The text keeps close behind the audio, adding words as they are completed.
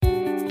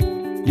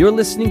You're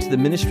listening to the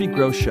Ministry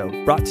Growth Show,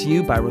 brought to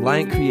you by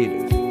Reliant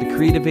Creative, the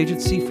creative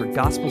agency for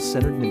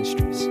gospel-centered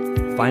ministries.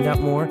 Find out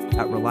more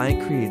at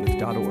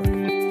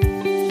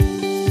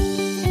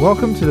reliantcreative.org.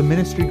 Welcome to the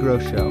Ministry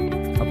Growth Show,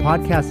 a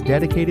podcast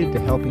dedicated to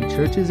helping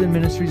churches and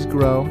ministries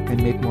grow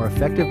and make more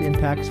effective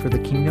impacts for the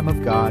kingdom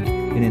of God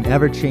in an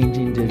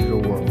ever-changing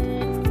digital world.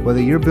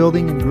 Whether you're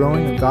building and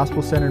growing a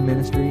gospel-centered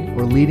ministry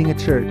or leading a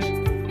church,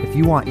 if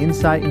you want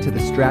insight into the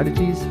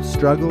strategies,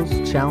 struggles,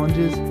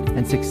 challenges,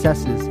 and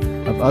successes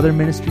of other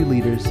ministry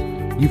leaders,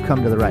 you've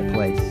come to the right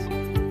place.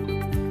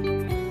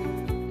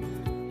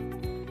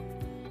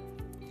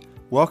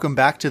 Welcome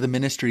back to the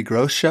Ministry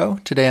Growth Show.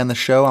 Today on the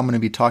show, I'm going to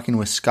be talking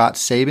with Scott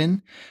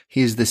Sabin.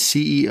 He's the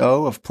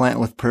CEO of Plant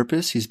with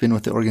Purpose. He's been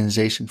with the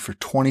organization for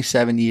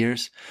 27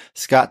 years.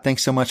 Scott,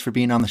 thanks so much for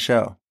being on the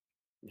show.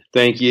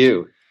 Thank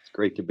you. It's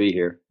great to be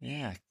here.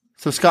 Yeah.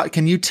 So Scott,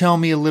 can you tell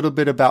me a little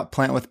bit about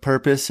Plant with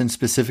Purpose and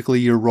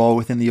specifically your role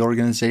within the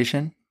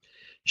organization?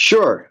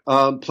 Sure.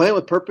 Plant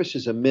with Purpose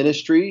is a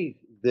ministry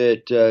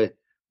that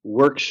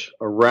works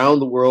around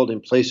the world in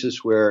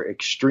places where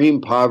extreme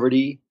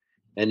poverty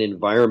and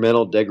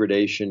environmental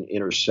degradation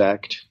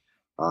intersect,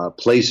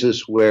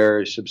 places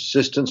where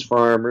subsistence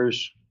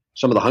farmers,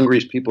 some of the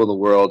hungriest people in the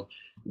world,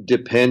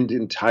 depend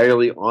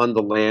entirely on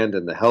the land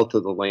and the health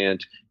of the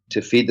land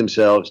to feed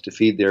themselves, to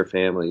feed their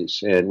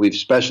families. And we've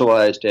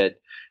specialized at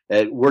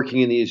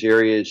working in these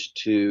areas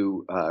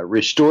to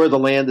restore the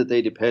land that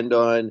they depend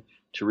on,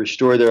 to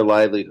restore their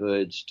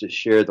livelihoods, to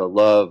share the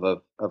love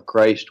of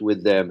Christ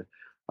with them.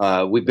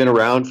 We've been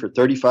around for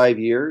 35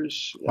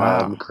 years.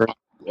 Wow. Currently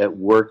at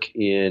work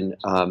in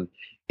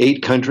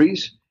 8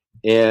 countries,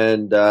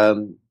 and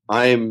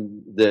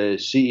I'm the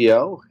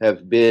CEO,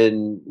 have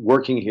been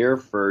working here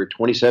for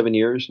 27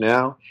 years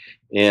now,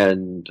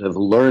 and have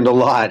learned a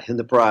lot in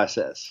the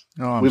process.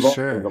 Oh, I'm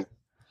sure.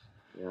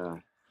 Yeah.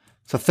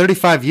 So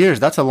 35 years,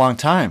 that's a long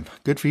time.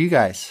 Good for you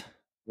guys.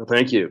 Well,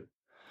 thank you.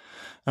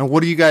 And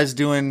what are you guys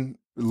doing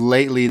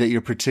lately that you're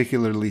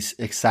particularly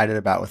excited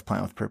about with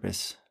Plant with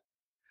Purpose?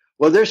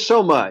 Well, there's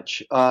so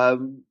much.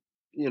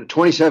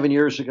 27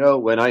 years ago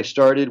when I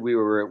started, we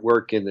were at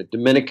work in the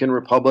Dominican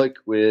Republic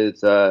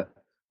with a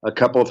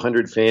couple of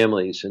hundred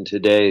families. And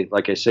today,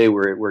 like I say,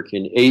 we're at work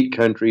in 8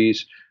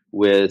 countries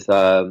with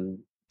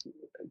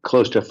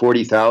close to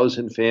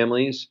 40,000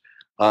 families.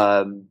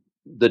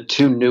 The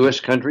 2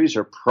 newest countries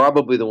are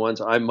probably the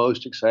ones I'm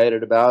most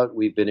excited about.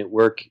 We've been at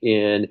work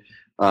in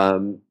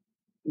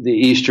the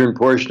eastern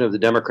portion of the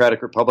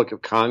Democratic Republic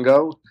of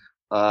Congo,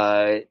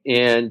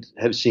 and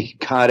have seen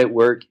God at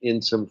work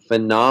in some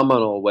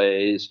phenomenal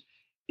ways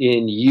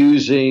in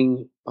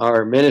using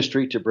our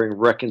ministry to bring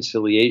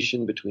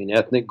reconciliation between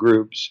ethnic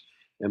groups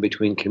and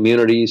between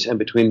communities and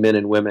between men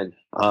and women.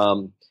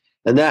 And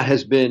that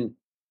has been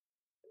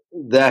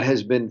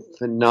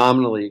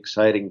phenomenally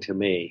exciting to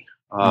me.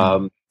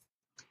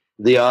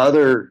 The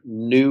other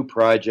new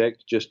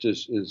project, just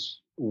as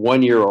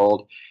 1 year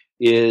old,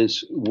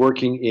 is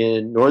working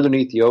in northern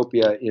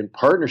Ethiopia in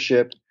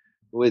partnership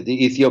with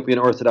the Ethiopian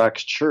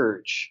Orthodox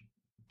Church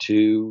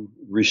to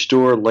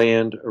restore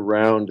land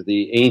around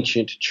the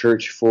ancient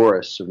church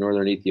forests of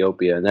northern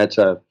Ethiopia. And that's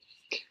a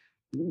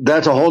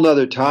whole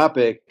nother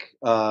topic,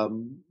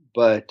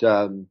 but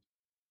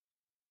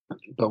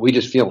we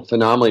just feel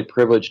phenomenally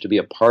privileged to be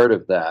a part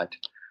of that.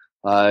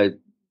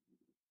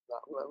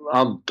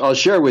 I'll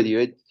share with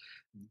you,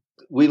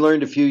 we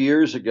learned a few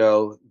years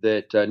ago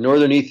that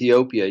northern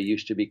Ethiopia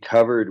used to be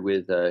covered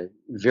with a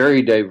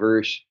very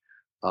diverse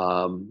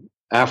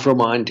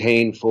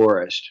Afro-montane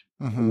forest,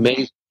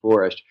 amazing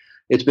forest.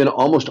 It's been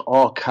almost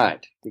all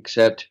cut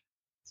except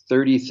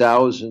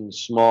 30,000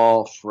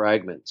 small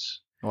fragments.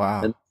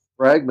 Wow. And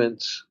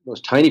fragments,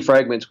 those tiny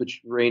fragments, which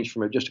range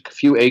from just a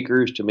few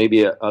acres to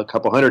maybe a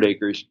couple hundred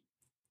acres,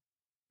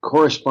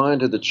 correspond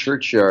to the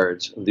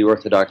churchyards of the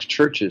Orthodox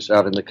churches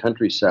out in the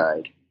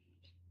countryside.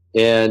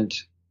 And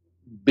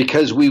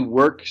because we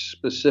work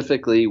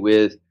specifically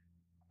with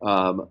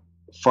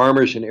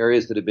farmers in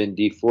areas that have been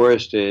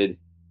deforested,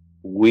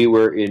 we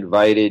were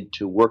invited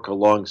to work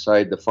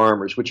alongside the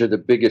farmers, which are the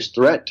biggest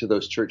threat to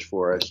those church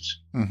forests,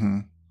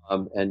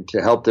 and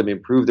to help them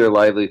improve their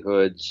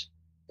livelihoods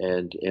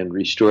and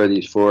restore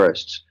these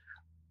forests.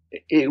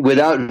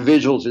 Without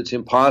visuals, it's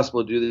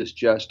impossible to do this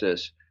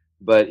justice.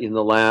 But in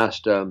the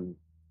last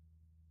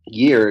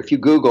year, if you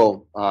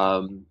Google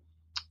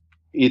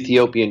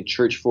Ethiopian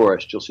church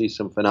forest, you'll see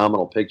some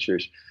phenomenal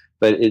pictures.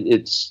 But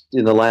it's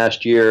in the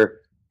last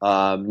year,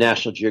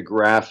 National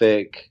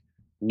Geographic,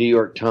 New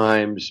York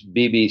Times,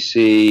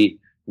 BBC,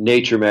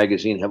 Nature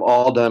magazine have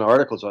all done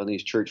articles on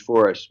these church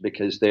forests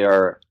because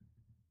they're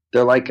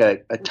like a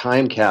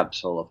time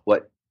capsule of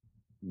what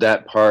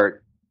that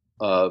part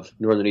of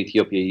northern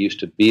Ethiopia used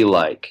to be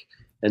like.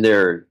 And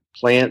there are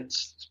plant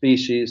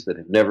species that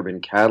have never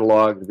been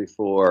cataloged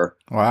before.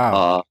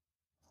 Wow.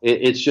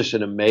 It's just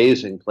an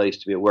amazing place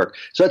to be at work.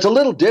 So it's a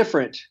little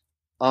different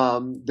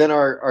than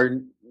our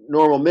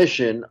normal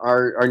mission.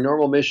 Our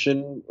normal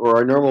mission or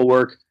our normal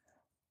work,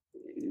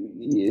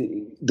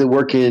 the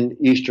work in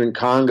Eastern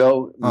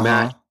Congo,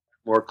 matched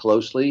more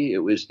closely. It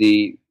was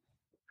the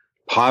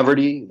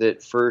poverty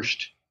that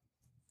first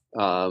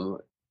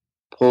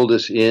pulled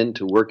us in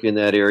to work in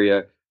that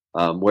area,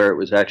 where it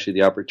was actually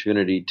the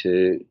opportunity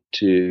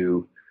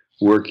to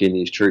work in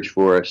these church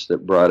forests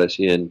that brought us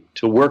in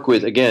to work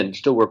with, again,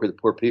 still work with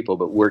poor people,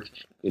 but work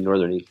in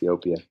northern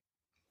Ethiopia.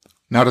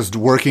 Now, does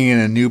working in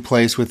a new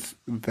place with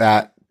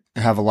that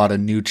have a lot of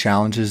new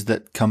challenges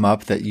that come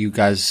up that you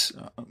guys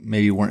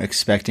maybe weren't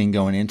expecting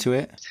going into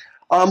it?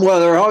 Well,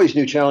 there are always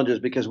new challenges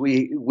because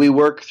we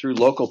work through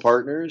local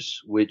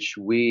partners, which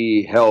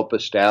we help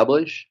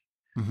establish.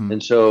 Mm-hmm.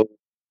 And so,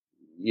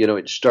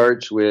 it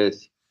starts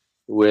with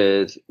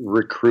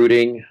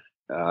recruiting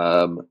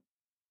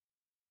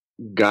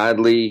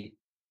godly,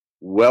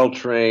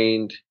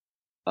 well-trained,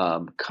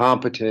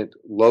 competent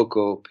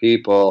local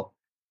people,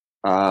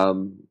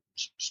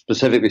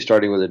 specifically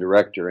starting with a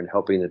director and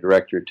helping the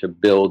director to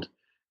build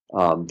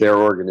their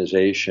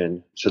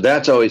organization. So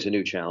that's always a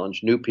new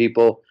challenge: new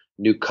people,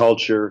 new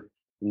culture,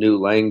 new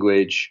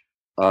language,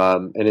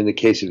 and in the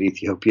case of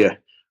Ethiopia,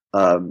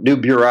 new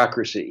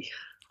bureaucracy.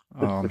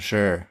 Oh, I'm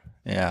sure.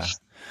 Yeah.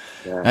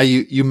 Yeah. Now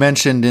you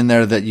mentioned in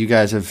there that you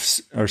guys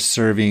are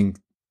serving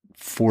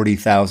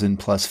 40,000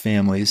 plus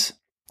families.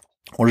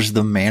 What does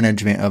the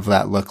management of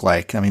that look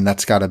like? I mean,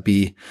 that's got to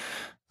be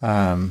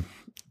a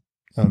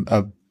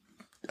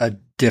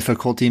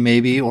difficulty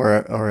maybe, or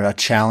a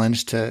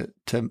challenge to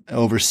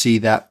oversee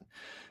that,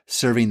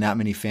 serving that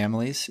many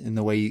families in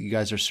the way you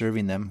guys are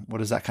serving them. What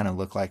does that kind of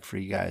look like for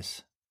you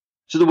guys?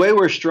 So the way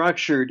we're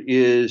structured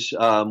is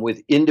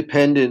with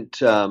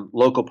independent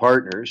local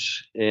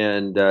partners,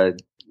 and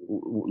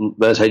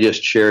as I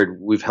just shared,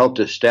 we've helped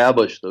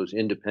establish those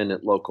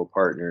independent local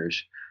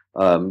partners,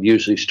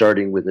 usually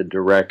starting with a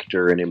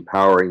director and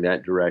empowering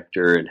that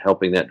director and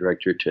helping that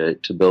director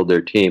to build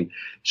their team.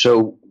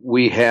 So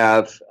we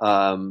have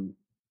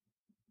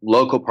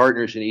local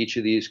partners in each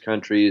of these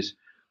countries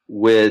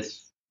with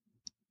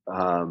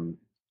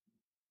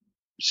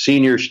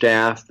senior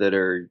staff that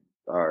are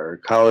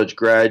college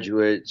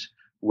graduates,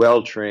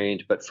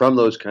 well-trained, but from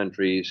those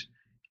countries,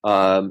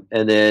 and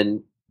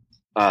then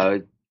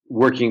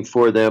working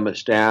for them a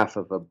staff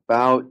of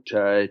about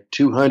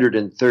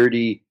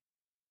 230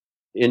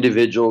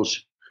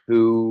 individuals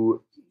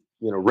who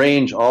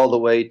range all the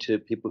way to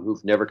people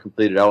who've never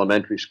completed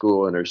elementary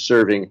school and are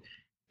serving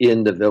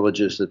in the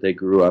villages that they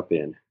grew up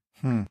in.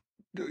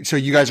 So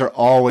you guys are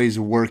always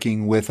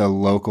working with a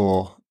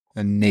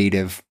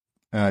native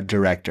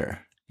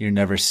director. You're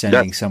never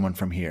sending someone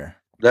from here.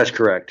 That's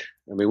correct.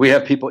 I mean, we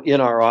have people in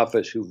our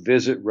office who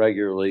visit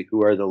regularly,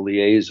 who are the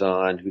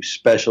liaison, who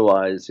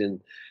specialize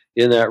in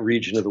that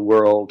region of the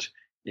world,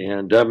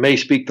 and may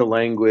speak the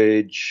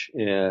language,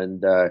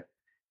 and are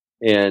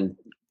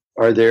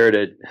there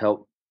to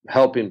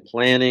help in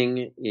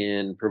planning,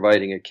 in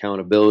providing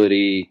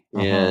accountability,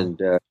 and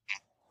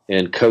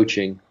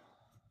coaching.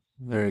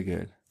 Very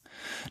good.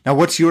 Now,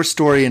 what's your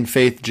story and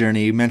faith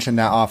journey? You mentioned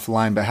that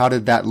offline, but how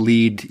did that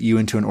lead you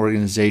into an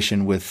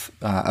organization with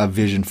a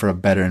vision for a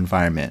better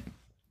environment?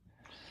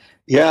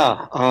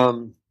 Yeah.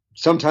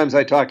 Sometimes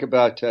I talk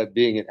about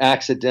being an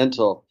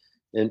accidental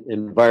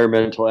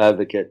environmental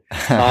advocate.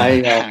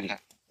 I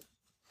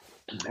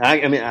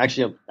mean,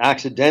 actually, I'm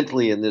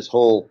accidentally in this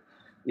whole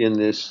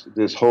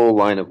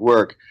line of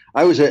work.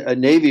 I was a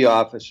Navy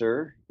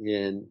officer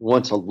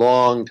once a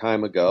long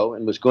time ago,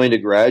 and was going to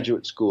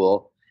graduate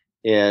school,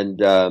 and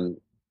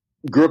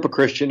grew up a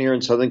Christian here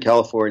in Southern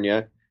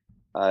California.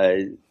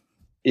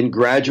 In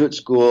graduate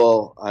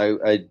school,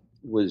 I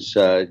was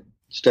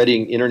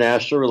studying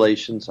international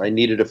relations. I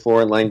needed a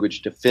foreign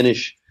language to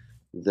finish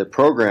the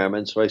program,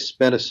 and so I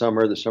spent the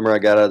summer I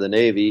got out of the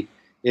Navy,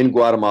 in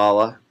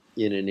Guatemala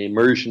in an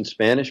immersion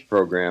Spanish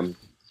program.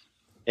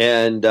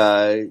 And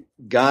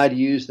God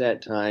used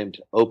that time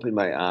to open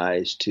my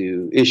eyes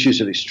to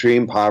issues of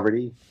extreme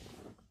poverty,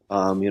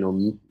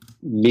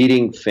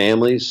 meeting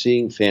families,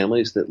 seeing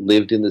families that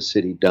lived in the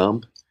city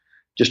dump,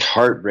 just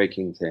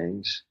heartbreaking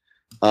things,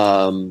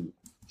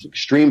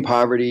 extreme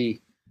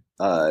poverty,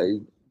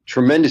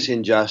 tremendous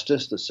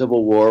injustice. The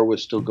Civil War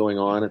was still going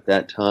on at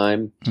that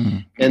time. Mm-hmm.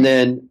 And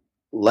then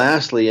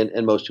lastly,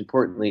 and most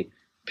importantly,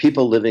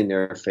 people living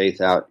their faith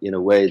out in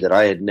a way that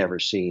I had never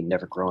seen,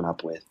 never grown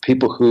up with.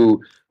 People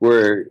who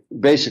were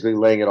basically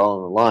laying it all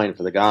on the line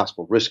for the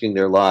gospel, risking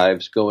their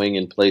lives, going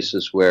in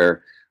places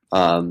where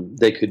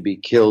they could be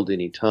killed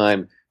any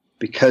time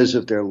because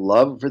of their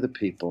love for the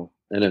people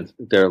and of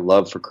their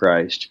love for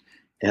Christ.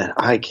 And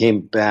I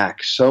came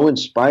back so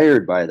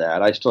inspired by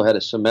that. I still had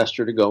a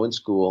semester to go in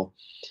school.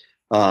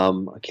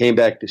 I came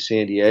back to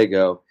San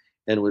Diego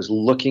and was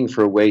looking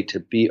for a way to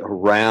be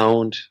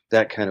around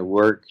that kind of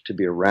work, to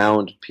be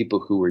around people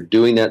who were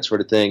doing that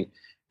sort of thing.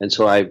 And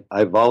so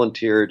I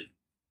volunteered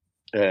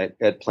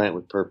at Plant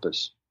with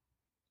Purpose.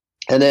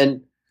 And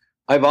then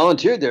I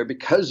volunteered there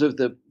because of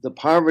the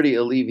poverty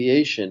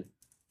alleviation.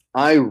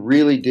 I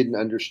really didn't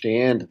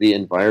understand the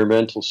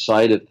environmental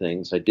side of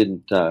things. I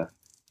didn't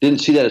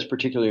see that as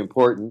particularly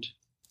important.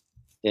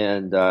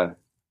 And I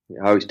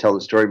always tell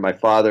the story. My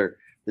father,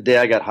 the day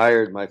I got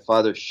hired, my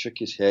father shook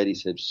his head. He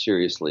said,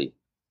 "Seriously,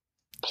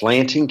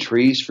 planting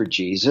trees for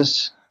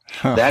Jesus?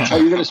 That's how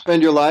you're going to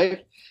spend your life.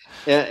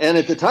 And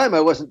at the time,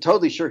 I wasn't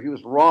totally sure he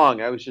was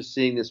wrong. I was just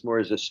seeing this more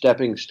as a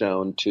stepping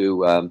stone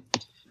to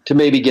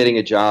maybe getting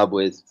a job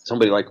with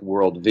somebody like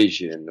World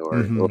Vision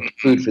or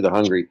Food for the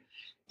Hungry.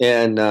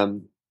 And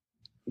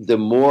the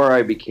more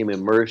I became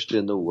immersed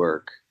in the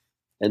work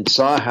and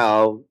saw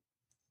how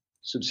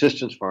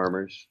subsistence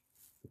farmers,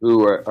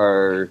 who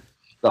are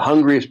the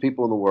hungriest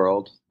people in the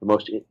world, the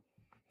most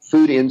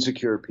food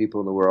insecure people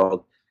in the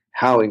world,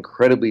 how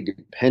incredibly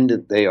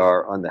dependent they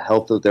are on the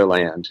health of their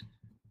land,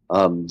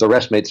 the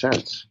rest made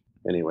sense.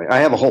 Anyway, I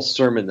have a whole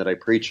sermon that I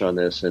preach on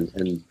this,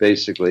 and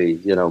basically,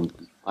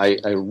 I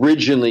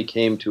originally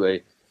came to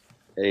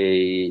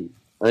a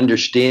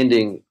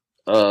understanding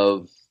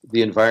of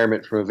the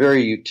environment from a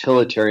very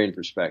utilitarian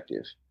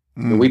perspective.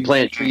 We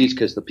plant trees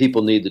because the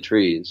people need the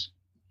trees.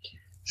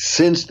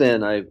 Since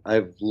then,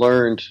 I've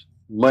learned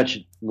much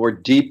more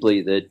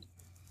deeply that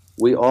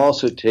we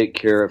also take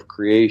care of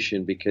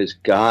creation because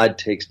God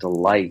takes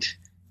delight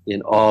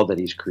in all that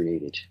He's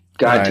created.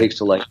 God takes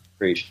delight in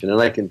creation,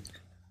 and I can,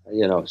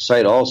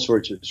 cite all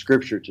sorts of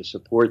scripture to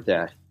support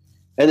that.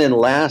 And then,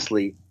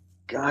 lastly,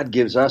 God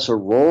gives us a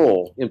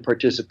role in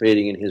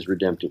participating in His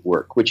redemptive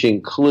work, which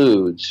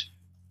includes,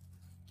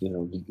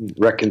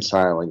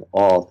 reconciling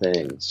all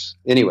things.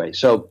 Anyway,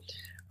 so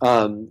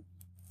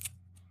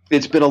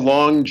it's been a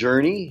long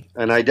journey,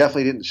 and I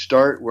definitely didn't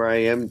start where I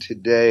am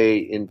today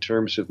in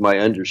terms of my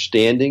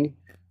understanding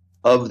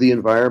of the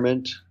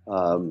environment.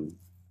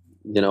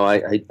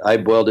 I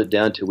boiled it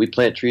down to we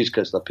plant trees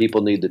because the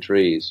people need the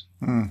trees.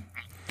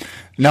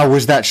 Now,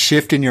 was that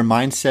shift in your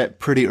mindset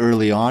pretty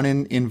early on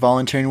in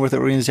volunteering with the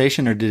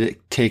organization, or did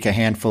it take a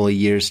handful of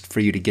years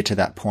for you to get to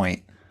that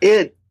point?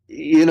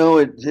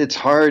 It's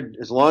hard.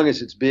 As long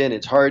as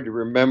it's hard to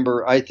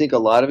remember. I think a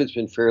lot of it's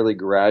been fairly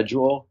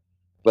gradual,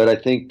 but I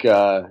think,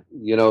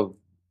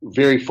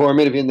 very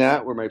formative in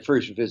that were my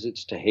first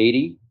visits to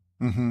Haiti.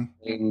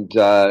 And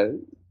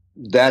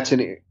that's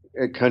a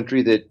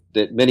country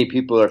that many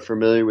people are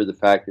familiar with the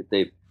fact that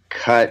they've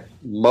cut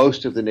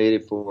most of the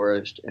native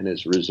forest, and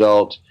as a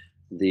result,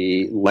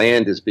 the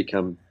land has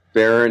become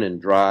barren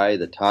and dry.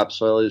 The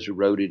topsoil is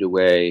eroded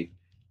away,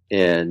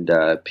 and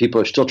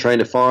people are still trying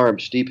to farm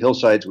steep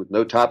hillsides with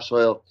no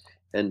topsoil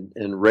and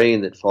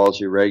rain that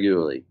falls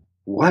irregularly.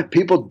 What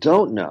people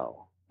don't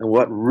know, and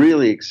what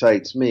really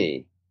excites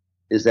me,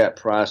 is that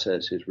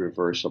process is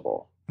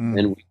reversible.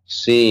 And we've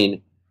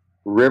seen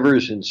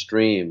rivers and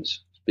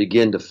streams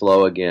begin to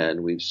flow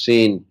again. We've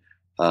seen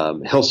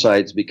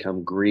hillsides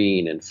become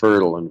green and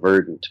fertile and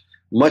verdant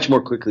much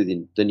more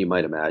quickly than you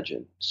might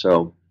imagine.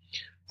 So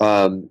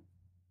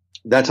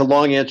that's a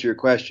long answer to your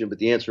question, but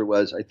the answer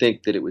was, I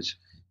think that it was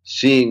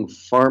seeing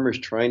farmers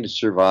trying to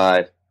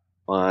survive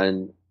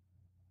on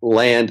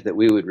land that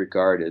we would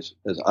regard as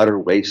utter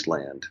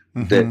wasteland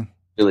that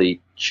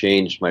really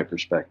changed my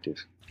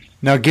perspective.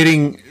 Now,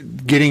 getting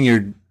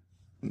your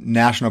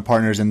national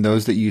partners and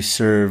those that you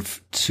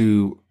serve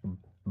to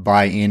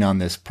buy in on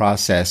this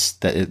process,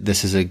 that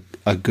this is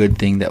a good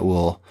thing that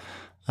will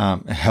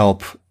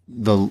help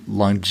the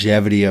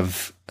longevity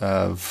of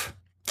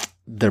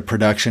their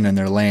production and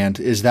their land.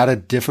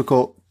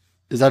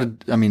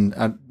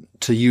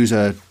 To use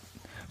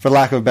for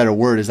lack of a better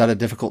word, is that a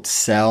difficult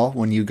sell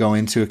when you go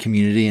into a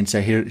community and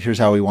say, here's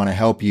how we want to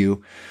help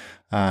you?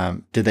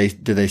 Do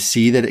they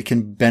see that it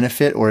can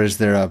benefit, or is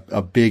there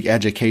a big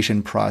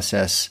education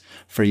process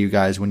for you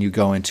guys when you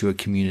go into a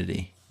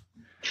community?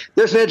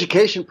 There's an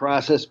education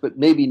process, but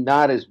maybe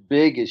not as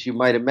big as you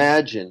might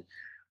imagine.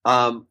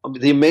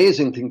 The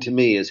amazing thing to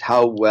me is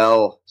how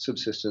well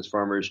subsistence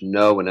farmers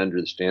know and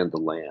understand the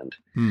land.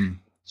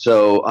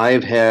 So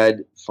I've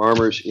had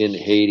farmers in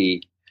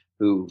Haiti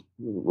who,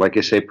 like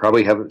I say,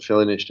 probably haven't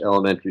finished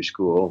elementary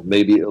school,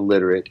 maybe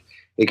illiterate,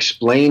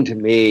 explain to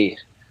me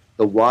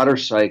the water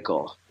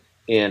cycle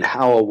and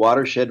how a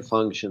watershed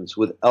functions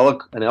with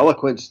an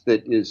eloquence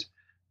that is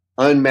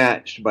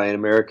unmatched by an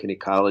American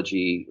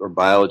ecology or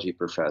biology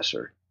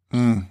professor.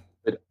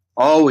 But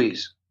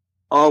always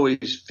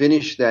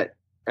finish that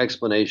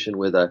explanation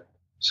with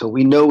so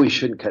we know we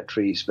shouldn't cut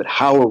trees, but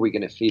how are we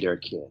going to feed our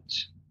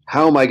kids?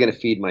 How am I going to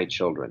feed my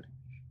children?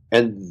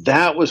 And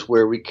that was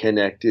where we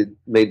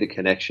made the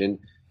connection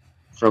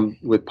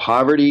with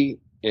poverty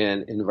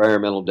and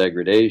environmental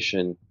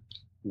degradation,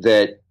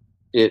 that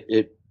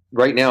it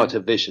right now it's a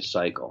vicious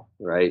cycle,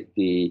 right?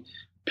 The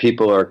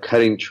people are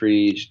cutting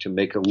trees to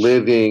make a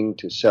living,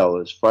 to sell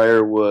as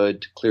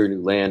firewood, to clear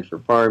new land for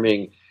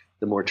farming.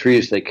 The more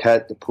trees they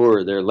cut, the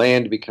poorer their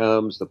land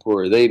becomes, the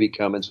poorer they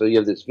become. And so you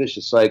have this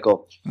vicious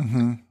cycle.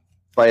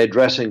 By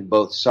addressing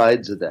both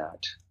sides of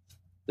that,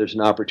 there's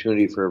an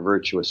opportunity for a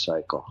virtuous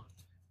cycle.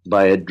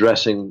 By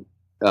addressing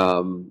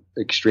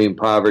extreme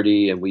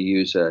poverty, and we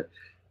use a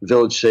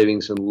village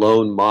savings and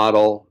loan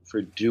model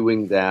for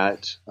doing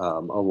that,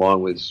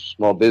 along with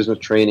small business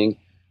training.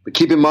 But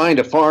keep in mind,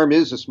 a farm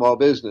is a small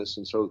business,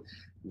 and so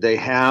they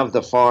have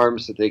the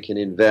farms that they can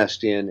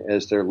invest in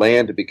as their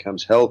land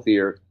becomes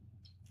healthier.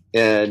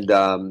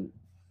 And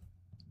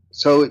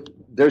so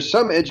there's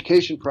some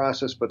education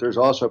process, but there's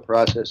also a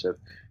process of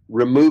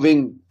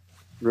removing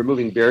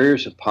removing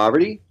barriers of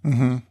poverty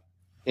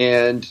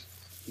and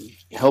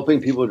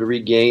helping people to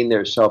regain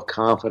their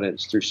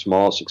self-confidence through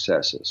small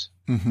successes.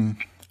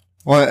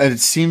 Well, it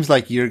seems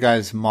like your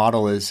guys'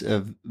 model is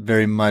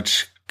very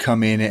much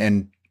come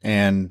in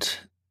and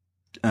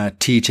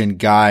teach and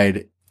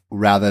guide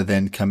rather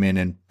than come in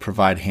and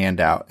provide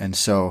handout. And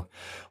so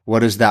what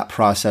does that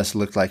process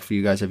look like for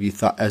you guys?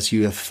 As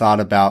you have thought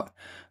about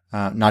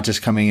not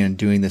just coming in and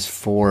doing this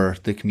for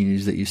the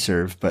communities that you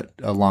serve, but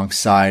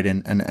alongside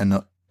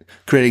and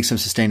creating some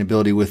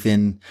sustainability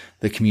within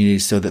the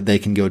communities so that they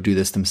can go do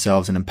this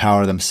themselves and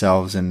empower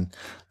themselves and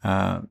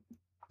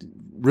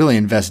really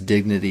invest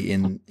dignity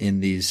in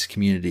these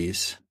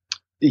communities?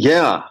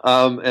 Yeah,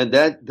 and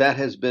that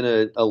has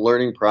been a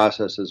learning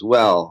process as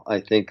well. I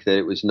think that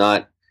it was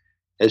not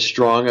as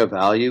strong a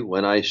value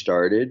when I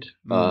started,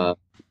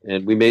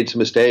 and we made some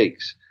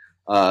mistakes.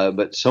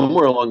 But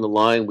somewhere along the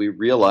line, we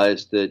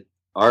realized that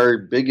our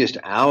biggest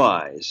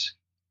allies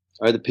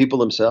are the people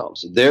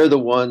themselves. They're the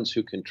ones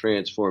who can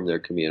transform their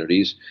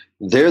communities.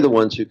 They're the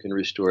ones who can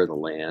restore the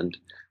land.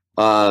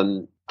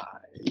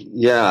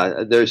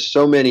 There's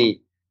so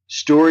many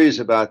stories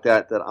about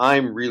that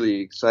I'm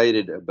really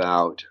excited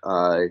about.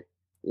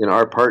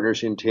 Our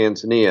partners in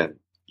Tanzania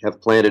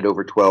have planted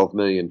over 12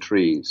 million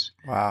trees.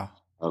 Wow.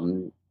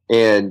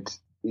 And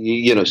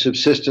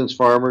subsistence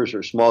farmers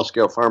or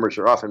small-scale farmers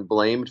are often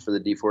blamed for the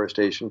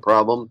deforestation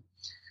problem.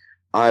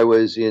 I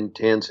was in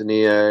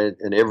Tanzania,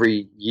 and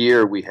every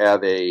year we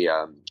have a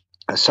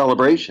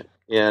celebration.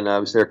 And I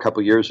was there a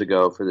couple years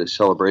ago for this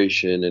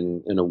celebration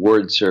and an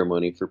award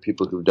ceremony for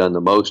people who've done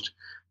the most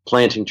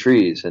planting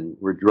trees. And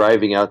we're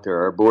driving out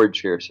there. Our board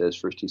chair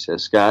says,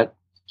 Scott,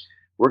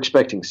 we're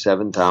expecting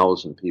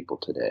 7,000 people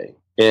today.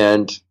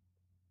 And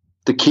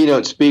the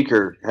keynote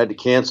speaker had to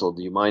cancel.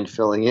 Do you mind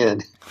filling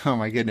in? Oh,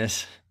 my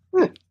goodness.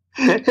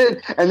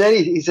 And then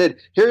he said,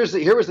 here was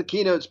the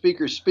keynote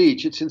speaker's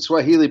speech. It's in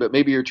Swahili, but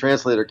maybe your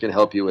translator can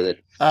help you with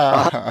it.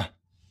 I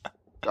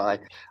kind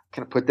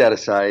of put that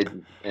aside.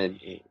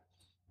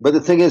 But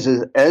the thing is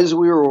as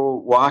we were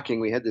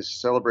walking, we had this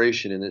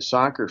celebration in this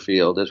soccer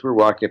field. As we were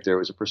walking up there, it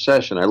was a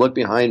procession. I look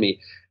behind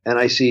me, and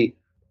I see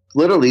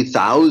literally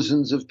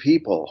thousands of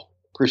people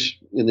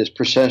in this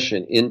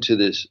procession into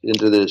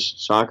this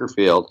soccer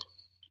field.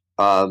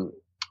 All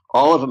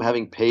of them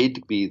having paid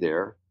to be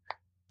there.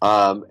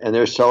 And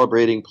they're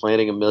celebrating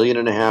planting 1.5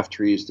 million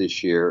trees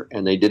this year,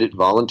 and they did it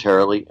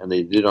voluntarily, and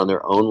they did it on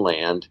their own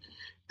land.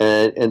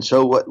 And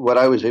so what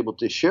I was able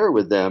to share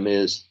with them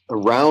is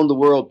around the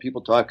world,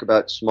 people talk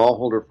about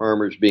smallholder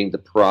farmers being the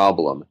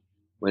problem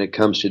when it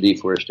comes to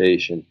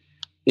deforestation.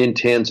 In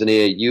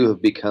Tanzania, you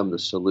have become the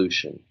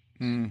solution.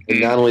 And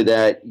not only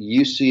that,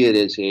 you see it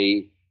as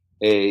a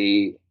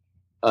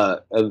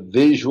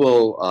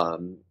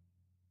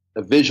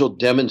visual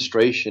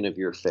demonstration of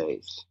your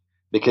faith,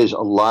 because a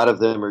lot of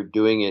them are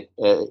doing it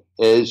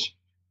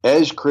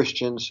as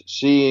Christians,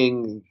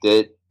 seeing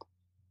that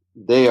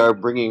they are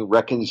bringing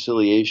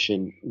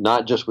reconciliation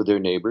not just with their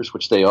neighbors,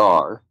 which they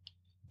are,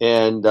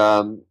 and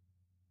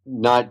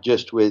not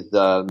just with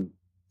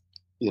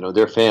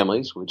their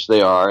families, which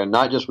they are, and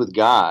not just with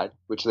God,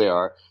 which they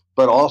are,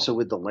 but also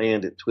with the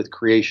land, with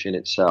creation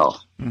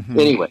itself.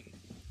 Anyway,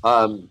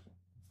 well,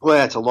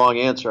 that's a long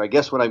answer. I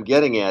guess what I'm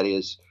getting at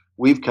is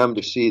we've come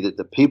to see that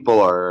the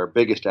people are our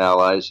biggest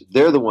allies.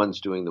 They're the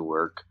ones doing the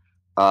work.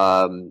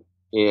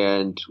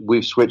 And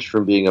we've switched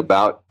from being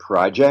about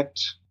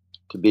projects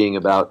to being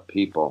about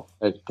people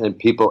and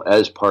people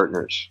as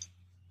partners,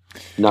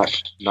 not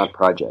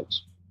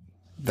projects.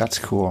 That's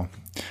cool.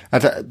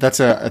 That's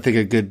I think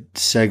a good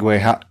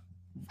segue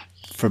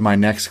for my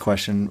next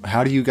question.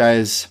 How do you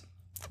guys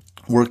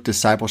work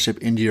discipleship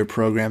into your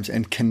programs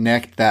and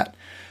connect that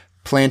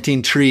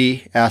planting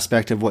tree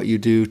aspect of what you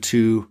do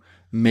to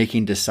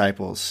making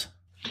disciples?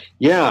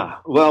 Yeah,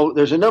 well,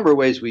 there's a number of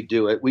ways we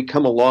do it. We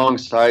come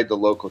alongside the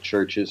local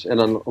churches, and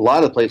in a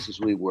lot of places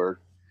we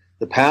work,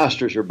 the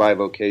pastors are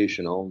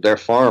bivocational. They're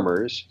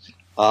farmers.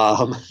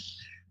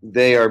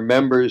 They are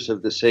members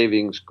of the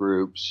savings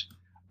groups,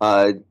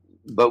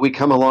 but we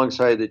come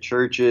alongside the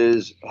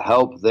churches,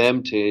 help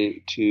them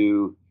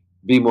to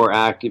be more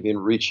active in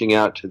reaching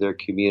out to their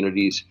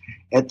communities.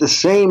 At the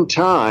same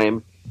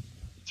time,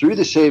 through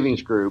the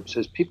savings groups,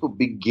 as people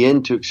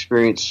begin to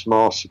experience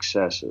small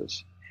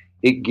successes,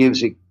 it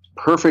gives a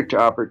perfect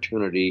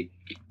opportunity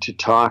to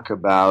talk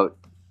about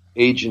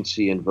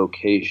agency and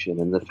vocation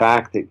and the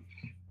fact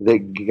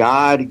that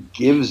God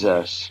gives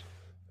us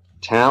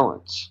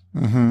talents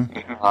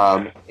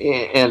and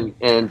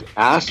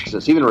asks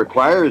us, even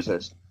requires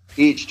us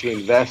each to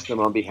invest them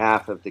on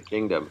behalf of the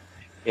kingdom.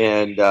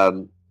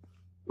 And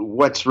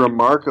what's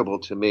remarkable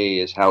to me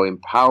is how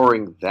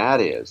empowering that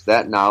is,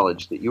 that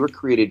knowledge that you were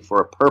created for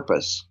a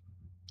purpose.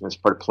 That's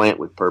part of Plant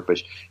with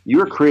Purpose. You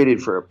were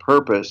created for a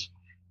purpose,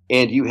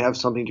 and you have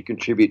something to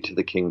contribute to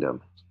the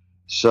kingdom.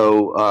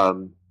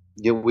 So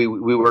we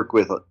work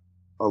with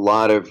a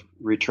lot of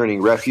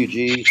returning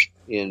refugees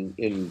in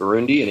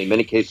Burundi, and in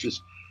many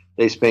cases,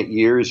 they spent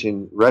years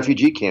in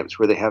refugee camps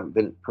where they haven't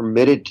been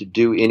permitted to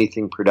do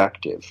anything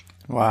productive.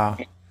 Wow.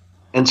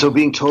 And so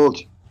being told,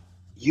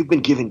 you've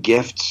been given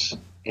gifts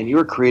and you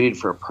were created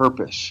for a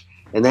purpose,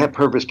 and that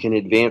purpose can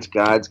advance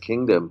God's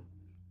kingdom,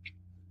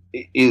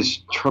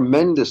 is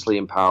tremendously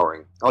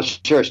empowering. I'll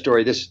share a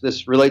story.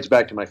 This relates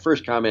back to my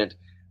first comment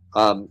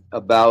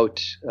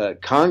about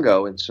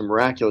Congo and some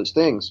miraculous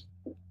things.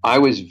 I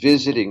was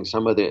visiting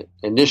some of the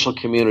initial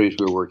communities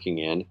we were working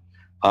in,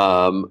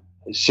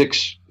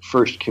 6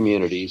 first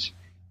communities,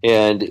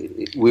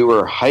 and we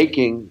were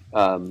hiking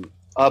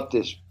up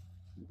this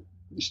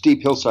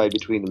steep hillside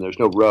between them. There's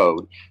no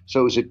road.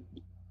 So it was a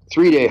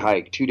 3-day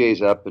hike, 2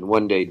 days up and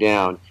 1 day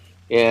down,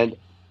 and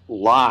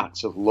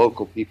lots of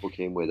local people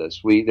came with us.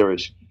 There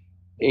was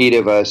 8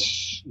 of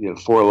us,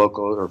 4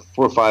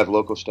 or 5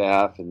 local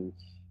staff and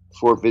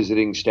 4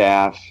 visiting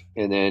staff,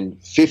 and then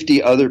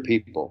 50 other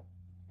people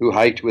who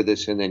hiked with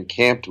us and then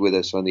camped with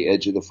us on the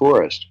edge of the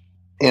forest.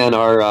 And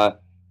our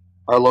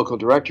local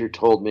director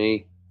told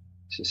me,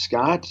 he said,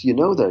 Scott,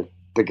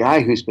 the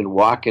guy who's been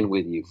walking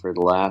with you for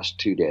the last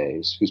 2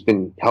 days, who's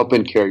been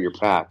helping carry your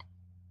pack,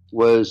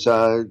 was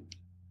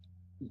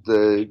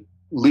the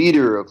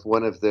leader of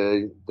one of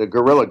the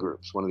guerrilla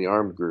groups, one of the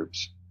armed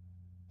groups.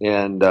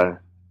 And I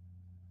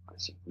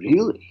said,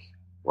 really?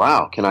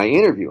 Wow, can I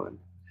interview him?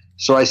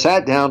 So I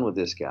sat down with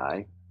this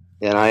guy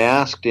and I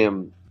asked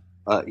him,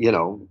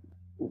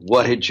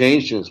 what had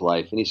changed in his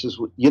life. And he says,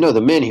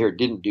 the men here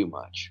didn't do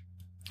much.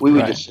 We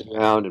would just sit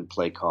around and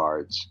play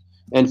cards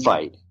and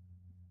fight.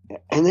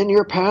 And then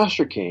your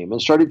pastor came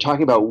and started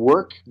talking about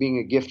work being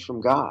a gift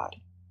from God,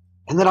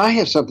 and that I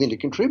have something to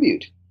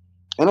contribute.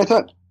 And I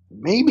thought,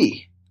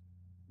 maybe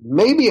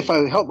if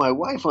I help my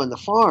wife on the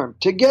farm,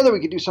 together we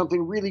could do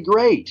something really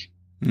great.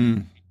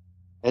 Mm.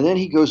 And then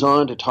he goes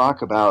on to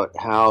talk about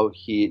how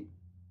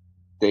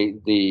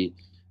the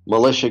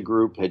militia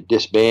group had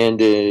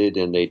disbanded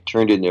and they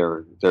turned in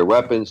their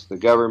weapons to the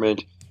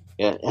government.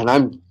 And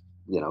I'm,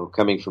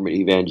 coming from an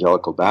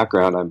evangelical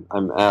background,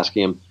 I'm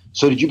asking him,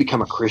 so did you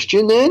become a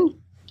Christian then?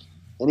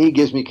 And he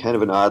gives me kind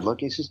of an odd look.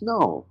 He says,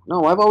 no,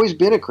 I've always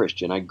been a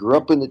Christian. I grew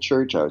up in the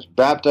church. I was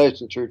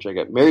baptized in the church. I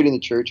got married in the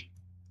church.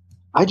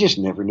 I just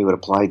never knew it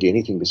applied to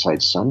anything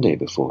besides Sunday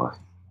before.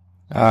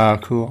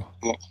 Cool.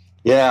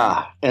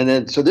 Yeah. And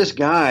then, so this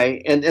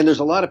guy, and there's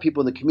a lot of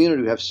people in the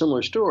community who have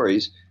similar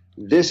stories.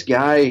 This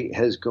guy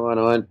has gone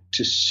on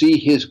to see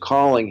his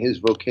calling, his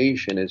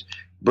vocation is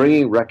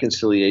bringing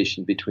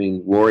reconciliation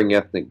between warring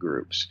ethnic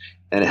groups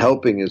and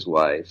helping his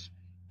wife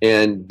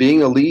and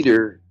being a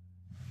leader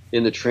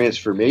in the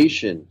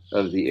transformation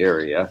of the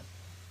area.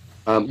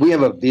 We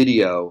have a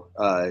video,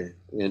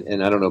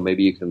 and I don't know,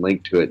 maybe you can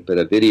link to it, but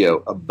a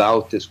video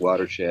about this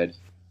watershed.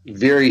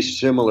 Very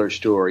similar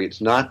story.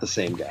 It's not the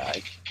same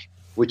guy,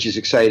 which is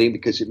exciting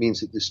because it means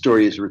that the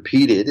story is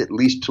repeated at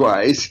least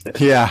twice.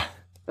 Yeah.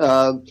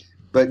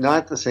 But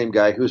not the same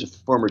guy, who's a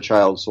former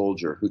child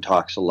soldier who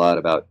talks a lot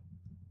about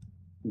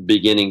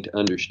beginning to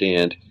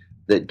understand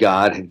that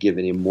God had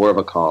given him more of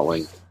a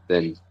calling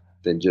than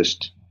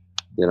just,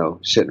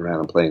 sitting around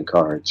and playing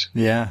cards.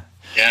 Yeah.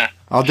 Yeah.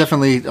 I'll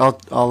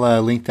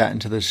link that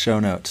into the show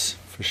notes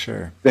for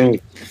sure.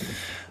 Thanks.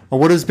 Well,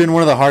 what has been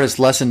one of the hardest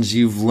lessons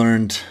you've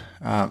learned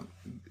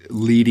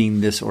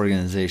leading this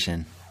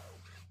organization?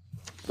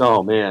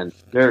 Oh man,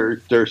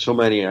 there's so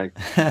many. I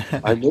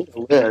made a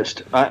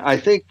list. I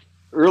think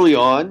early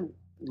on,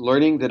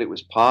 learning that it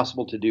was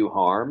possible to do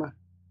harm.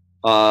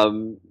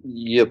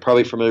 You're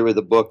probably familiar with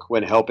the book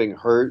When Helping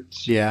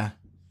Hurts. Yeah.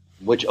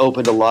 Which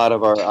opened a lot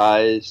of our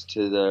eyes a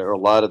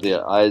lot of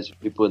the eyes of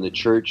people in the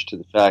church to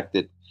the fact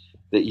that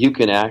you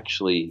can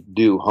actually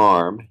do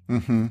harm.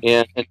 Mm-hmm.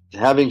 And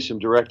having some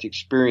direct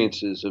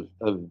experiences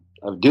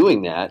of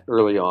doing that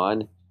early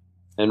on,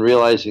 and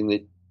realizing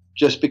that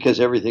just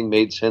because everything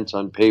made sense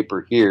on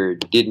paper here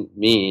didn't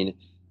mean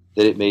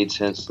that it made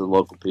sense to the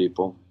local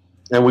people.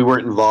 And we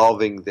weren't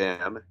involving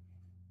them.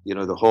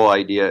 The whole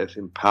idea of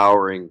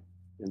empowering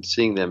and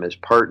seeing them as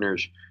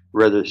partners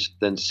rather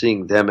than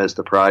seeing them as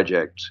the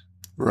project.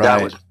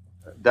 Right.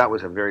 That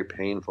was a very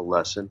painful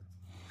lesson.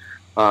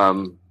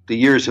 The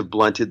years have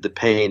blunted the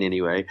pain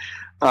anyway.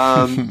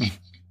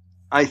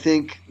 I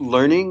think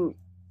learning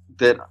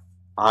that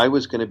I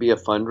was going to be a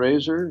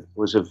fundraiser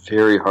was a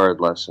very hard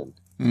lesson.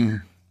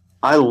 Mm.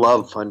 I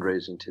love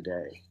fundraising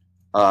today.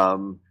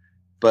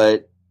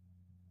 But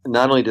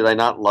not only did I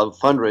not love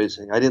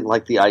fundraising, I didn't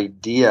like the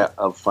idea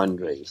of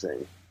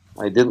fundraising.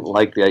 I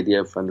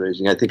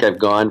think I've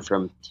gone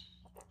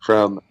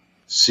from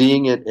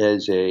seeing it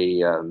as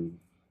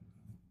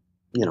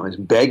as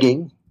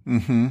begging,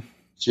 mm-hmm.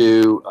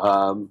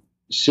 to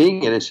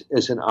seeing it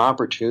as an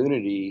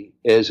opportunity.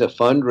 As a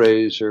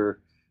fundraiser,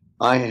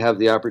 I have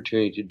the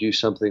opportunity to do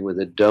something with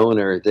a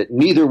donor that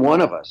neither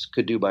one of us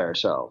could do by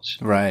ourselves.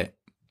 Right.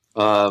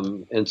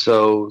 And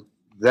so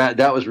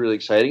that was really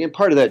exciting. And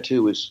part of that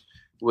too was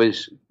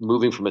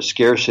moving from a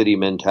scarcity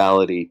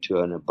mentality to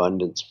an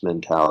abundance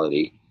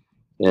mentality,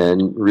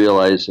 and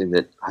realizing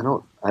that I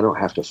don't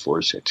have to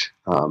force it.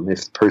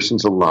 If the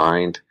person's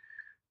aligned,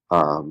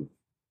 God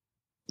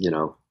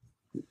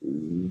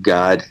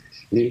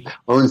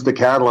owns the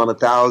cattle on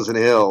 1,000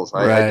 hills.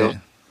 Right. I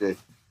don't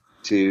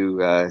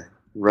to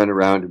run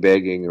around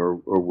begging or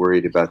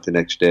worried about the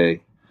next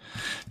day.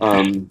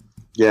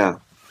 Yeah.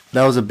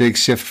 That was a big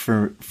shift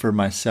for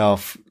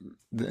myself.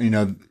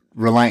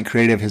 Reliant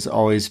Creative has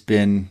always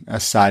been a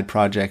side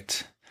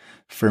project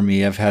for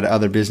me. I've had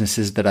other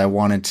businesses that I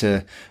wanted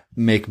to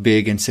make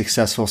big and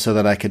successful so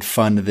that I could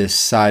fund this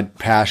side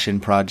passion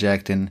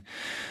project. And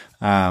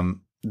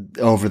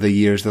over the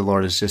years, the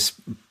Lord has just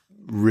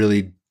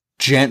really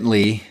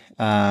gently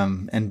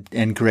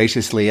and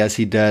graciously, as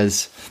He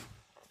does,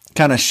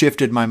 kind of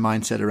shifted my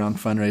mindset around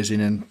fundraising.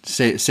 And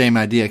same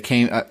idea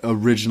came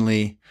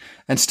originally,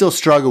 and still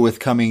struggle with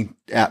coming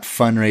at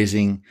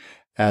fundraising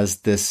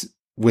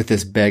with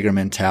this beggar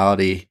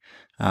mentality.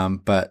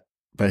 But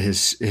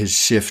his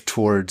shift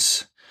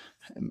towards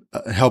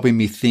helping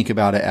me think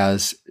about it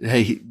as,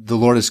 hey, the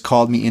Lord has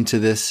called me into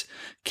this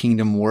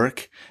kingdom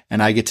work,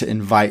 and I get to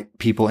invite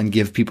people and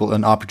give people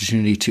an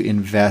opportunity to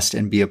invest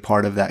and be a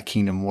part of that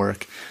kingdom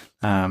work.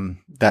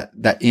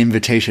 That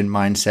invitation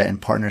mindset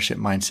and partnership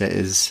mindset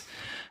is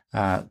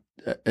a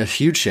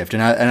huge shift,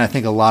 and I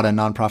think a lot of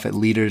nonprofit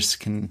leaders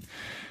can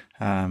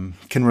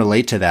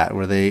relate to that,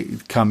 where they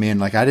come in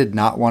like, I did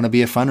not want to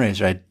be a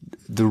fundraiser.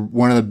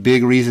 One of the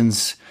big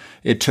reasons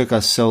it took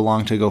us so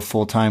long to go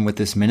full time with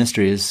this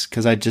ministry is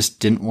because I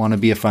just didn't want to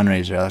be a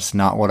fundraiser. That's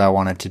not what I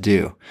wanted to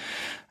do.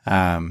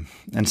 And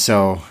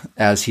so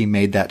as He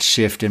made that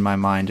shift in my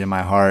mind and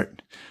my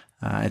heart,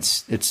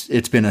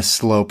 it's been a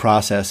slow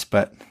process,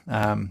 but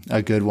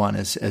a good one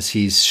as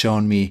He's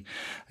shown me,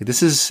 like,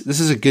 this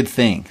is a good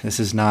thing. This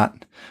is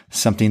not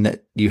something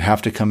that you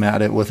have to come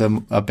at it with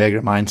a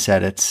beggar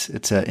mindset.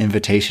 It's an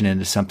invitation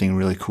into something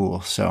really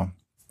cool. So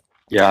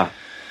yeah,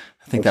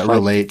 I think that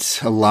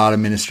relates. A lot of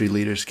ministry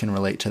leaders can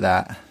relate to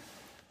that.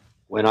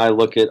 When I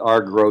look at our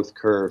growth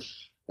curve,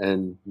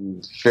 and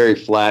very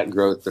flat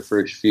growth the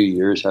first few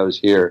years I was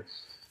here,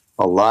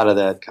 a lot of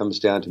that comes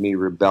down to me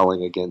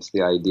rebelling against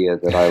the idea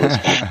that I was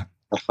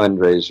a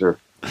fundraiser.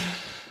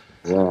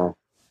 Yeah.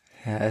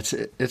 Yeah,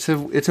 it's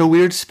a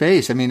weird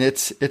space. I mean,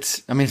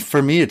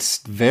 for me, it's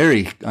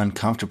very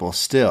uncomfortable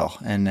still.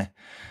 And,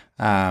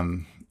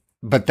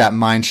 but that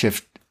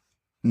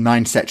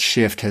mindset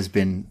shift has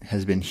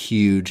been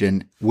huge.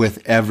 And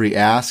with every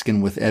ask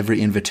and with every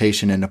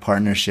invitation into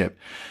partnership,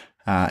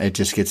 it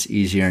just gets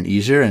easier and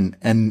easier.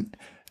 And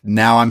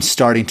now I'm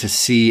starting to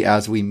see,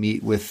 as we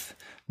meet with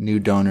new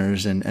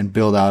donors and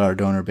build out our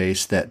donor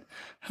base, that,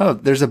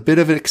 there's a bit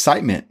of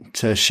excitement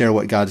to share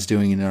what God's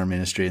doing in our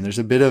ministry. And there's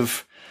a bit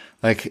of,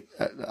 like,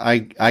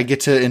 I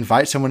get to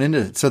invite someone into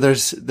it. So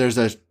there's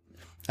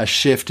a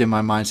shift in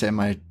my mindset, in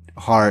my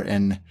heart,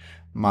 and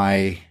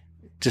my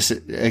just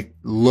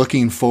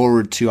looking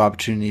forward to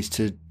opportunities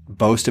to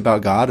boast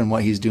about God and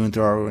what He's doing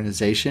through our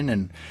organization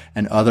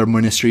and other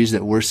ministries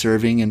that we're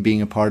serving and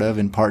being a part of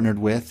and partnered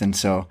with. And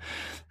so,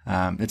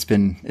 it's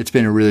been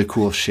a really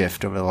cool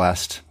shift over the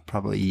last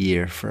probably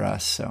year for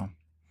us. So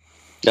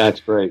that's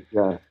great.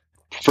 Yeah.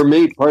 For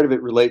me, part of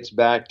it relates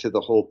back to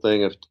the whole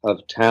thing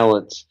of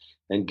talents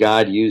and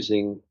God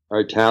using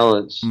our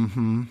talents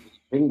in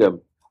the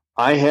kingdom.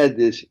 I had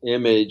this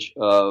image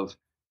of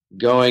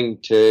going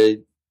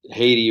to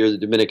Haiti or the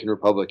Dominican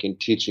Republic and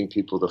teaching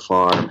people to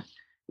farm,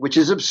 which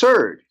is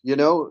absurd.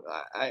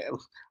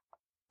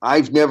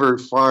 I've never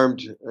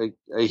farmed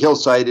a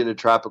hillside in a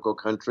tropical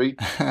country.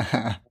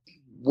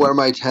 Where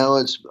my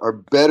talents are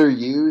better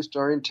used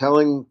are in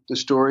telling the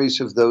stories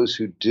of those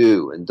who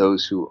do and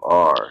those who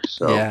are.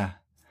 So, yeah.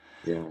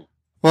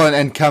 Well,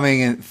 and coming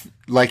in,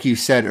 like you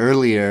said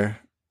earlier,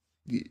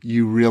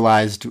 you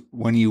realized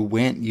when you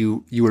went,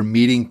 you were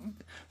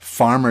meeting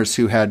farmers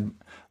who had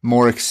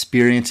more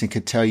experience and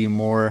could tell you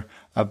more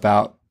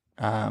about,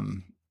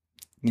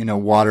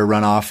 water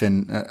runoff.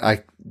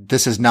 And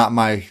this is not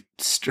my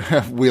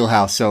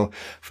wheelhouse, so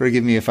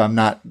forgive me if I'm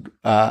not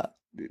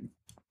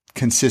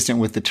consistent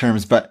with the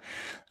terms, but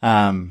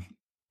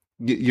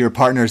your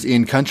partners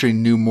in country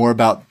knew more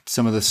about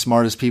some of the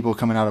smartest people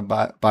coming out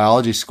of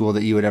biology school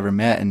that you had ever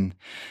met.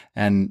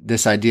 And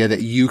this idea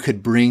that you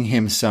could bring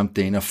him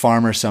something, a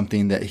farmer,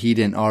 something that he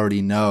didn't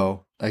already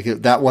know,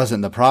 that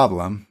wasn't the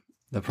problem.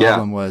 The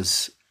problem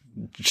was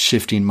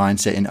shifting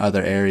mindset in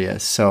other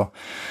areas. So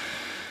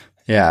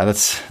yeah,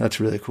 that's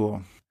really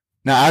cool.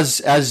 Now,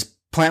 as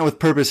Plant with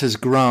Purpose has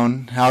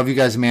grown, how have you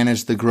guys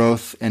managed the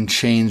growth and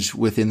change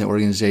within the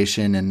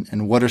organization?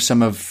 And what are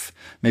some of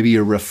maybe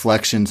your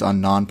reflections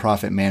on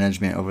nonprofit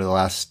management over the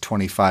last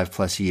 25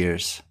 plus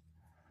years?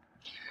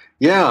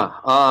 Yeah.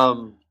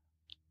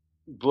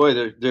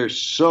 Boy, there's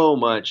so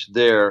much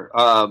there.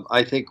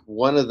 I think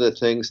one of the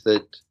things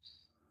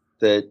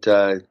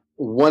that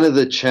one of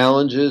the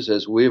challenges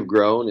as we've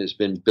grown has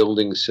been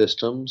building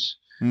systems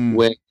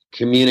when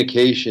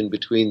communication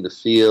between the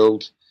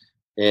field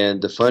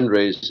and the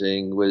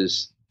fundraising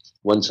was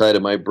one side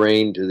of my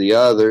brain to the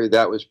other.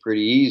 That was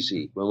pretty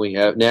easy. When we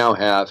now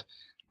have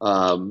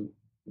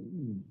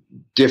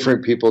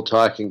different people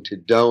talking to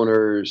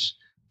donors,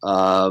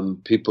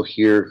 people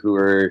here who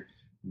are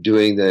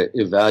doing the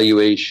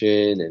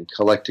evaluation and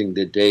collecting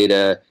the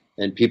data,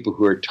 and people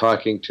who are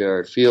talking to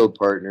our field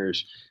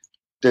partners,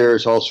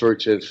 there's all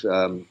sorts of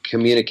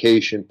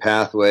communication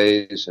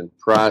pathways and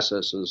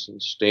processes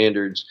and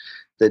standards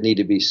that need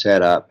to be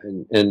set up,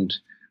 and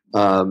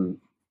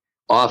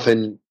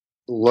often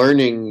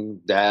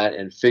learning that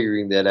and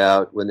figuring that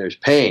out when there's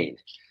pain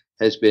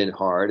has been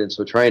hard. And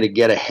so trying to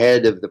get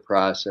ahead of the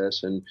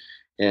process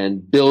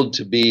and build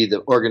to be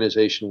the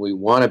organization we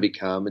want to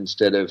become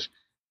instead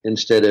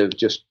of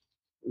just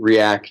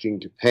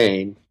reacting to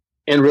pain.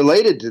 And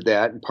related to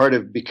that, and part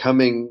of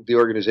becoming the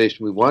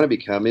organization we want to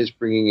become, is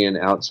bringing in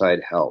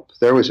outside help.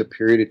 There was a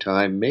period of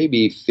time,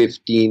 maybe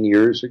 15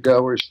 years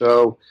ago or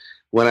so,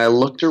 when I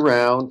looked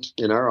around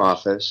in our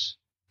office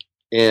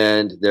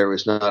and there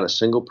was not a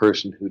single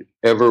person who'd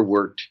ever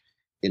worked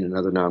in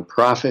another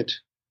nonprofit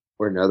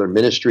or another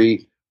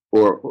ministry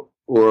or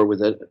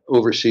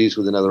overseas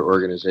with another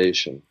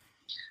organization.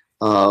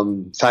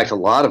 In fact, a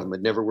lot of them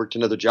had never worked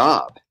another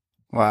job.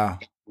 Wow.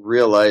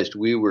 Realized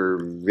we were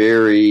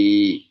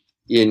very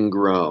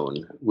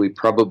ingrown. We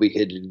probably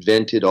had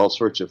invented all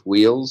sorts of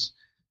wheels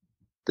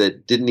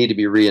that didn't need to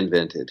be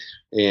reinvented.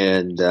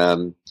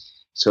 And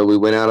so we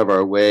went out of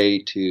our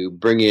way to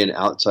bring in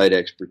outside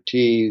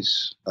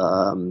expertise,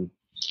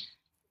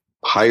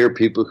 hire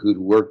people who'd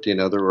worked in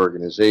other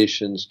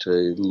organizations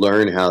to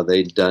learn how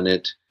they'd done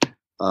it.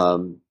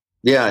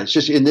 It's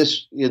just in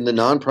the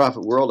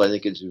nonprofit world, I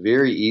think it's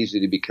very easy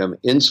to become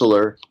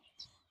insular,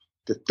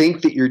 to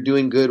think that you're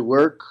doing good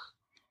work,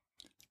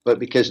 but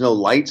because no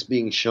light's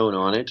being shown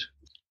on it,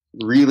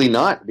 really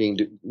not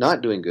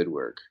doing good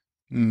work.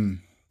 Mm.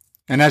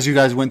 And as you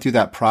guys went through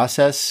that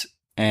process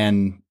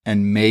and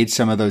made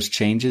some of those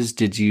changes,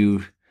 did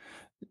you?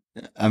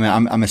 I mean,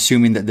 I'm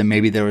assuming that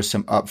maybe there was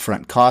some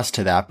upfront cost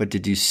to that, but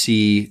did you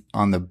see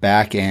on the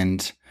back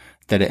end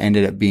that it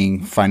ended up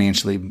being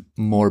financially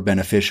more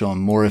beneficial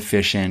and more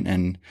efficient,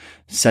 and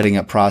setting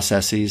up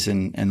processes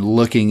and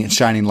looking and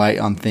shining light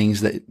on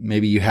things that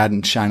maybe you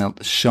hadn't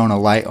shown a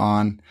light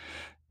on,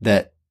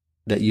 that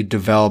you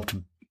developed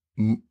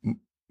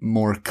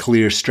more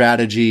clear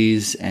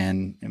strategies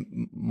and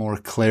more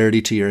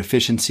clarity to your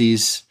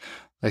efficiencies?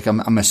 Like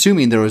I'm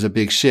assuming there was a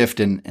big shift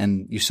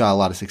and you saw a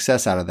lot of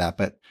success out of that,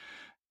 but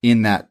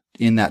in that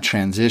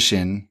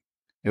transition,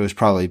 it was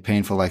probably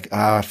painful. Like,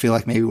 I feel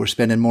like maybe we're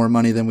spending more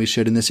money than we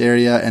should in this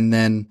area. And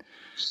then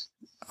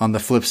on the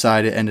flip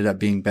side, it ended up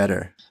being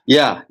better.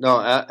 Yeah,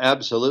 no,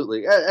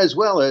 absolutely. As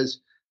well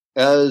as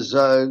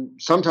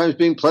sometimes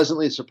being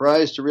pleasantly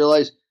surprised to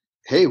realize,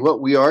 hey,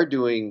 what we are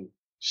doing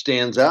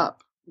stands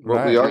up.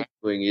 What we are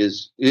doing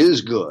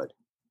is good.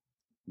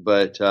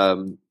 But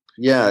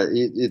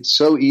it's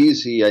so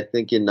easy, I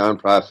think, in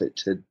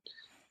nonprofit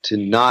to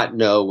not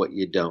know what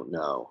you don't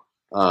know.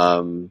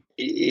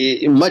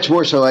 Much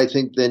more so, I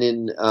think, than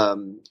in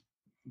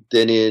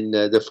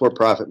the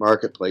for-profit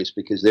marketplace,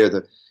 because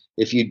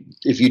if you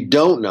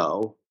don't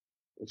know,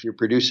 if you're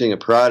producing a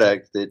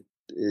product that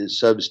is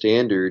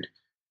substandard,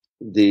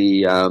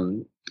 the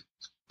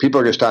people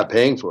are going to stop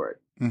paying for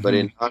it. Mm-hmm. But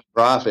in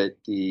nonprofit,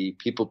 the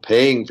people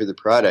paying for the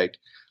product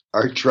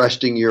are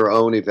trusting your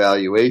own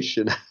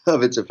evaluation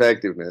of its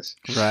effectiveness.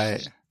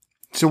 Right.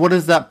 So what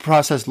does that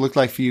process look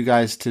like for you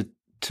guys to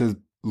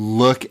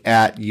look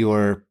at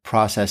your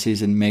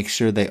processes and make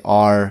sure they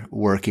are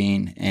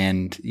working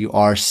and you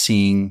are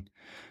seeing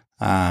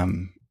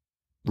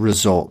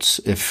results?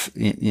 If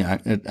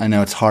I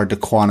know it's hard to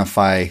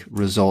quantify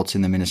results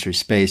in the ministry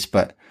space,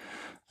 but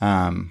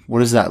what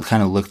does that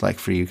kind of look like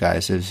for you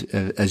guys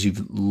as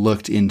you've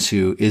looked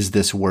into, is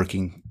this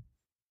working?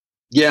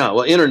 Yeah,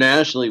 well,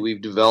 internationally,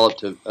 we've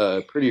developed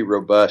a pretty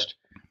robust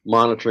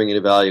monitoring and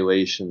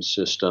evaluation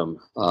system.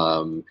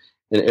 And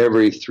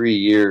every 3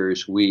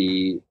 years,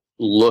 we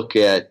look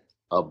at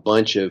a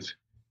bunch of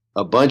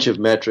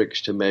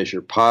metrics to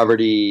measure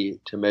poverty,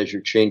 to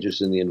measure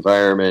changes in the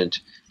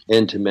environment,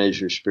 and to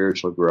measure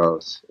spiritual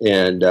growth.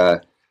 And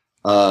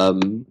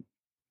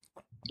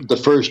the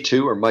first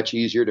two are much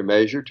easier to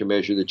measure. To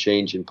measure the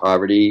change in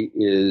poverty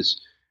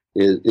is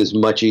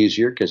much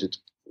easier because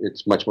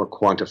it's much more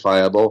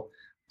quantifiable.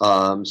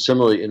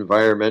 Similarly,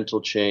 environmental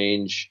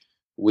change,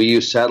 we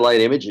use satellite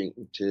imaging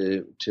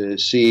to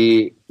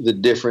see the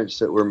difference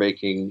that we're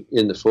making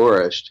in the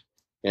forest.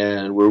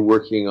 And we're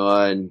working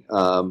on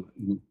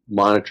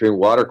monitoring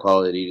water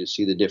quality to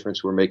see the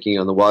difference we're making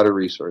on the water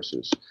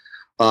resources.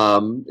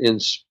 In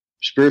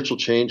spiritual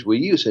change, we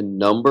use a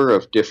number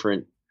of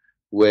different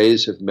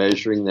ways of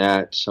measuring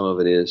that. Some of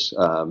it is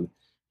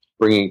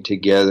bringing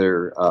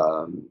together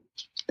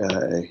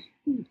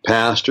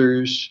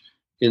pastors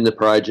in the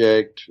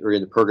project, or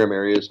in the program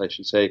areas, I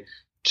should say,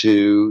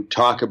 to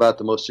talk about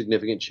the most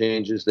significant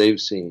changes they've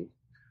seen.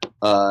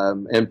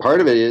 And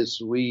part of it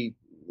is we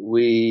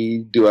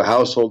do a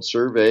household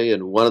survey,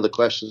 and one of the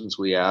questions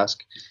we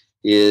ask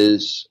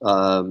is,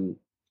 how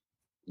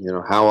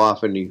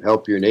often do you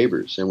help your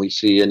neighbors? And we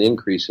see an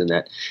increase in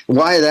that.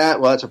 Why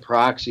that? Well, it's a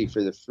proxy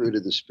for the fruit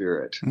of the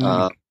Spirit.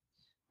 Mm.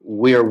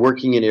 We are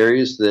working in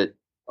areas that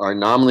are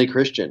nominally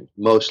Christian,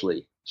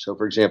 mostly. So,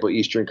 for example,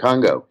 Eastern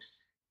Congo,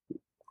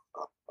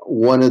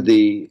 one of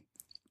the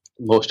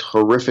most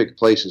horrific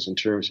places in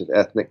terms of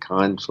ethnic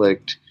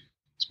conflict,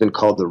 It's been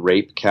called the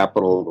rape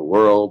capital of the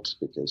world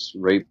because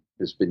rape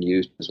has been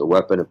used as a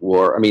weapon of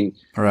war. I mean,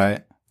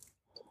 Right.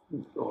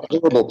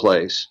 horrible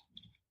place,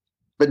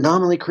 but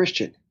nominally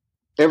Christian.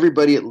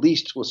 Everybody at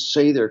least will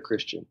say they're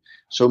Christian.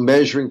 So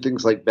measuring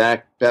things like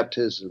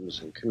baptisms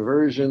and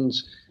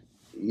conversions,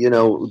 we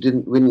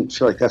didn't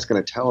feel like that's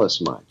going to tell us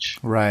much.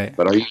 Right.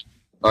 But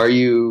are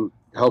you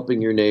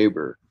helping your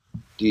neighbor?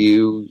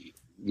 Do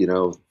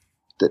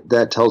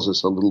that tells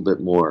us a little bit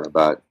more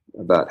about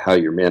how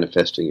you're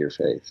manifesting your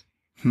faith.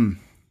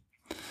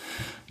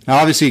 Now,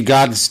 obviously,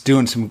 God's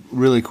doing some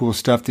really cool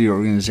stuff through your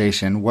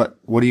organization. What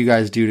do you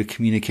guys do to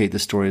communicate the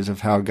stories of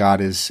how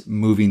God is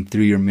moving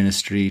through your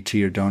ministry to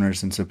your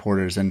donors and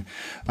supporters? And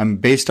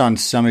based on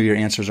some of your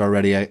answers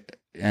already,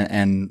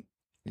 and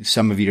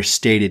some of your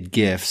stated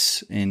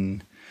gifts,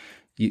 and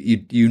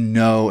you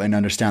know and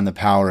understand the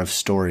power of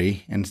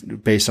story.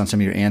 And based on some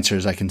of your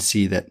answers, I can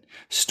see that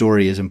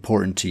story is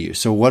important to you.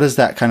 So, what does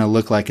that kind of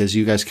look like as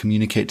you guys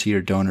communicate to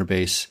your donor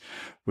base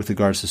with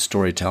regards to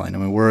storytelling? I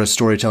mean, we're a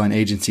storytelling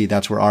agency.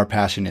 That's where our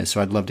passion is.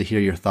 So I'd love to hear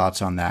your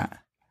thoughts on that.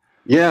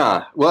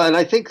 Yeah. Well, and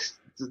I think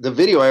the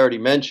video I already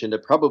mentioned,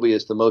 it probably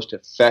is the most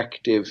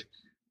effective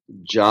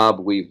job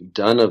we've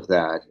done of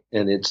that.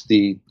 And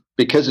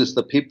because it's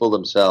the people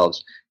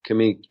themselves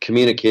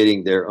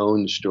communicating their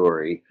own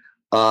story.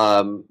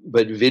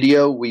 But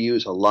video we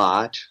use a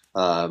lot.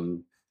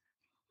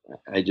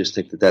 I just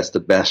think that that's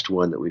the best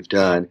one that we've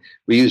done.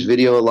 We use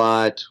video a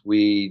lot.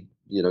 We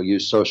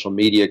use social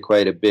media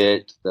quite a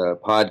bit. The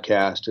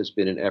podcast has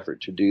been an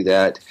effort to do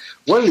that.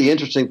 One of the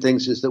interesting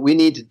things is that we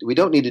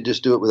don't need to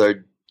just do it with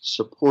our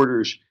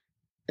supporters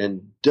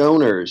and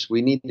donors.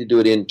 We need to do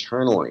it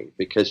internally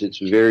because it's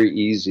very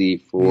easy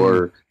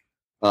for,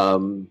 as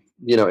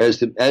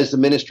the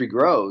ministry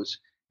grows,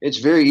 it's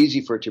very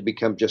easy for it to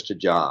become just a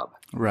job.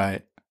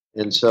 Right.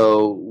 And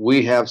so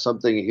we have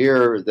something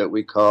here that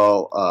we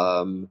call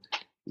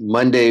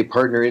Monday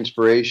Partner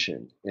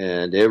Inspiration.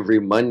 And every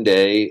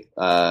Monday,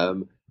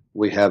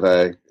 we have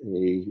a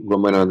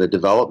woman on the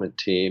development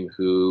team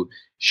who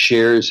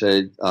shares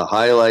a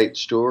highlight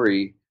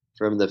story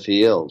from the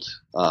field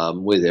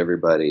with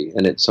everybody.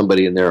 And it's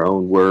somebody in their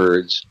own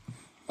words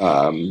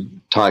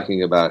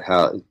talking about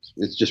how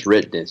it's just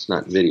written. It's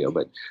not video,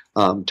 but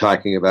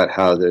talking about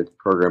how the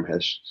program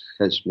has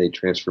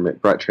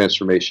brought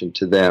transformation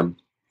to them.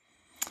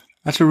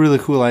 That's a really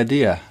cool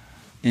idea.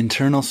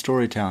 Internal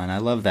storytelling. I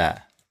love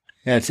that.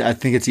 Yeah, I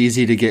think it's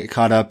easy to get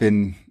caught up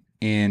in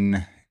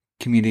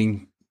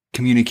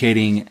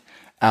communicating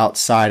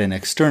outside and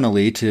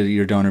externally to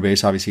your donor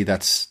base. Obviously,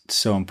 that's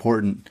so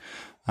important.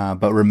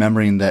 But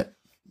remembering that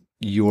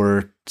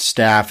your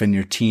staff and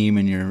your team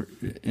and your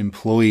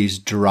employees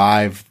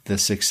drive the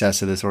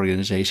success of this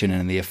organization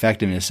and the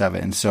effectiveness of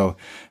it. And so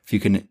if you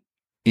can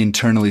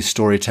internally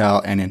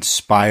storytell and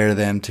inspire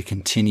them to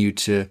continue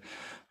to,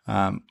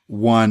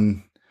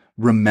 one,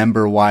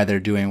 remember why they're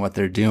doing what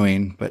they're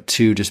doing, but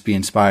two, just be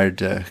inspired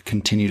to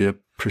continue to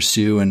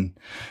pursue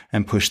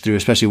and push through,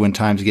 especially when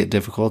times get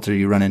difficult or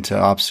you run into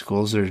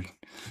obstacles or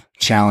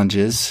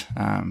challenges.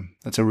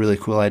 That's a really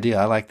cool idea.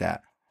 I like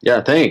that.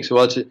 Yeah, thanks.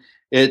 Well,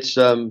 it's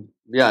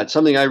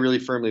something I really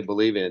firmly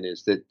believe in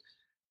is that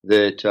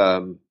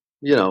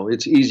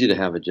it's easy to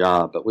have a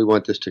job, but we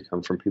want this to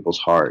come from people's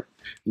heart.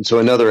 And so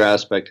another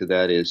aspect of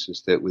that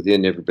is that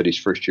within everybody's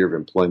first year of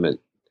employment,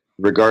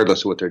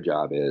 regardless of what their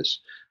job is,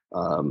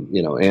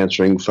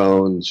 answering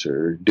phones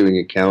or doing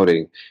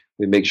accounting,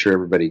 we make sure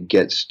everybody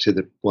gets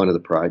to one of the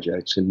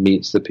projects and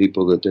meets the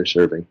people that they're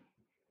serving.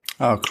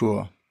 Oh,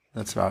 cool.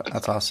 That's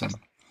awesome.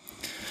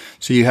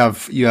 So you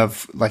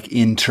have like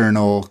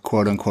internal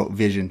quote unquote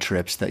vision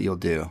trips that you'll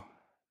do.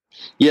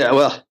 Yeah.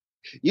 Well,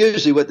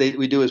 usually what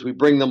we do is we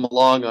bring them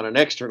along on an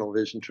external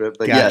vision trip,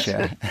 but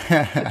gotcha.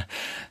 Yes.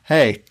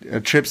 Hey,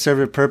 a trip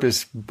serves a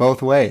purpose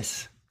both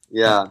ways.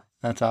 Yeah.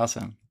 That's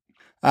awesome.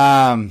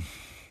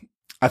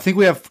 I think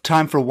we have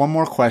time for one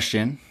more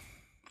question.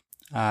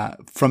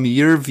 From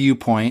your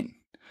viewpoint,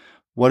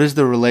 what is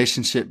the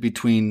relationship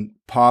between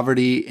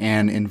poverty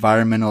and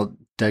environmental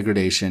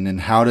degradation,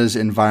 and how does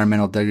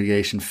environmental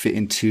degradation fit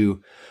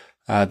into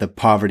the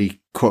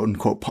poverty, quote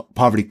unquote,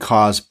 poverty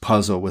cause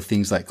puzzle with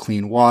things like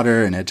clean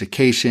water and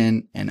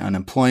education and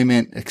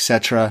unemployment,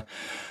 etc.?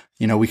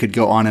 We could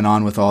go on and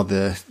on with all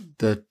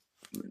the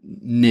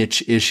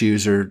niche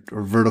issues or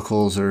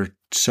verticals or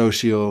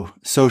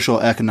social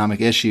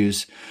economic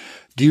issues.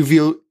 Do you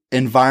view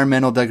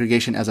environmental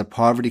degradation as a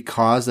poverty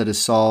cause that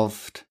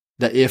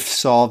if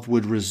solved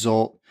would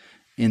result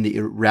in the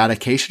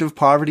eradication of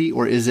poverty,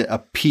 or is it a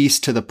piece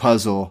to the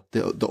puzzle,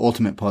 the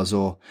ultimate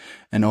puzzle?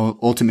 And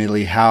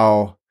ultimately,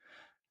 how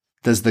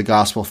does the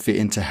gospel fit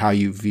into how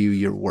you view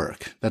your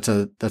work? That's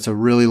a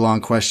really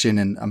long question,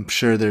 and I'm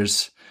sure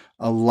there's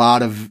a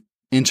lot of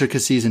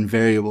intricacies and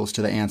variables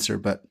to the answer,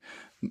 but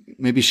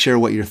maybe share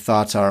what your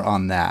thoughts are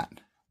on that.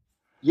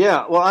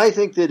 Yeah, well, I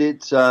think that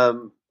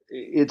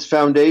it's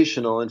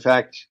foundational. In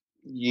fact,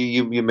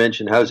 you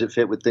mentioned how does it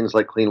fit with things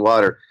like clean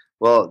water?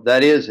 Well,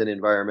 that is an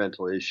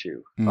environmental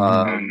issue.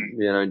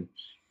 Mm-hmm.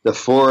 the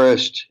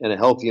forest and a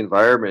healthy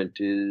environment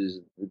is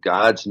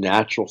God's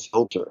natural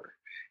filter.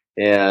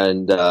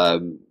 And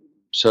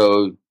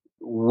so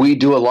we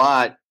do a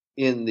lot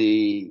in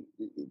the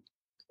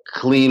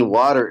clean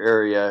water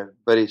area,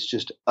 but it's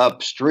just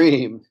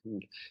upstream,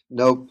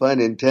 no pun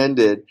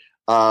intended,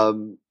 by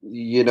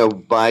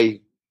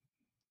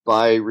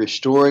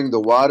restoring the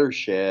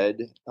watershed,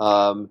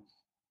 the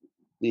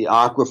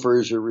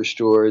aquifers are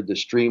restored, the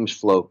streams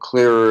flow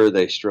clearer,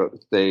 they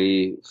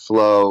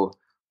flow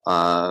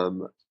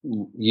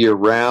year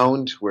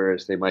round,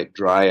 whereas they might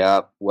dry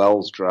up,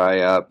 wells dry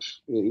up.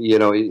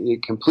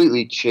 It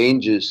completely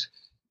changes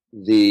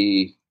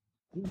the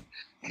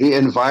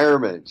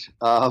environment.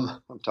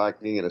 I'm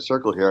talking in a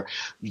circle here,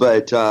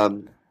 but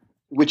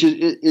which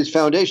is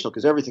foundational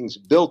because everything's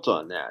built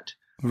on that.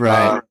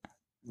 Right.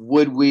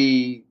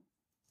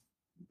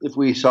 If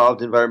we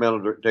solved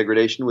environmental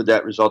degradation, would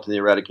that result in the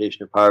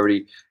eradication of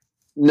poverty?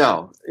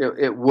 No,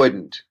 it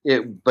wouldn't.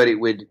 But it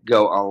would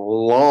go a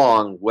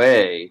long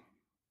way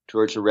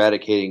towards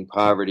eradicating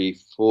poverty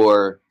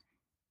for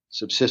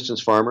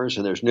subsistence farmers,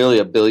 and there's nearly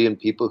 1 billion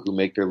people who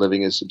make their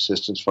living as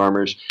subsistence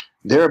farmers.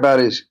 They're about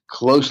as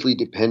closely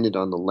dependent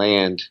on the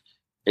land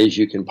as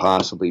you can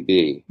possibly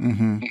be.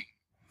 Mm-hmm.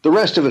 The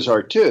rest of us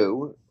are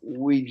too.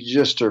 We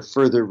just are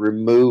further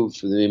removed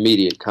from the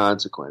immediate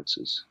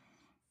consequences.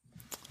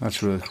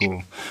 That's really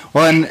cool.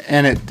 Well,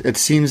 and it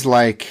seems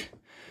like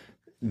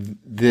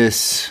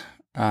this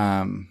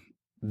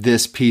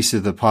piece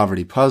of the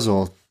poverty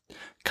puzzle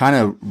kind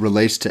of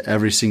relates to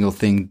every single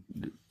thing.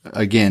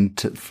 Again,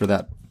 to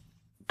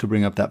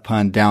bring up that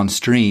pun,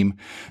 downstream,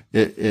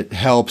 it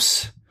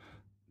helps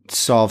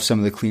solve some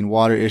of the clean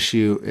water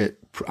issue.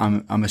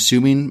 I'm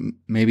assuming,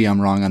 maybe I'm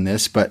wrong on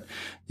this, but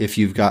if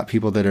you've got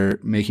people that are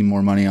making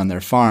more money on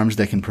their farms,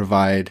 they can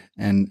provide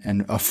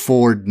and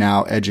afford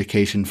now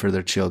education for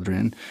their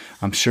children.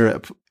 I'm sure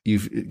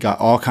you've got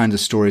all kinds of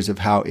stories of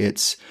how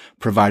it's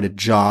provided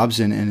jobs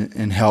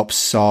and helps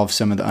solve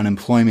some of the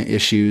unemployment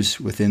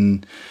issues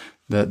within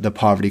the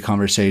poverty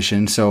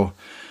conversation. So,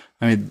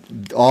 I mean,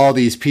 all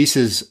these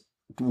pieces,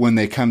 when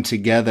they come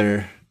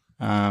together,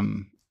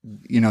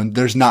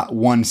 there's not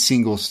one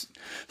single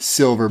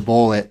silver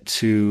bullet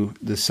to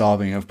the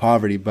solving of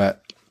poverty, but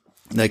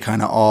they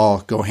kind of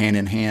all go hand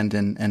in hand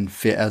and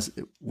fit as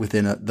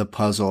within the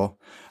puzzle.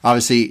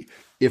 Obviously,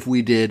 if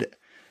we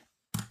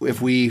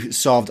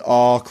solved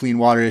all clean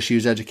water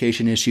issues,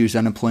 education issues,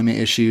 unemployment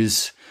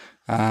issues,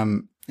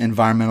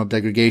 environmental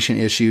degradation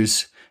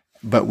issues,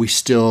 but we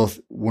still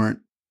weren't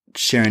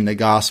sharing the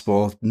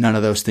gospel, none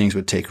of those things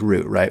would take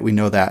root, right? We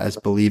know that as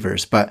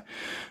believers, but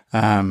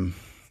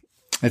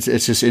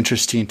it's just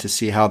interesting to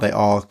see how they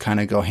all kind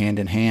of go hand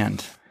in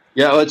hand.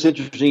 Yeah, well, it's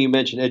interesting you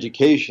mentioned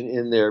education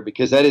in there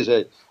because that is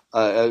a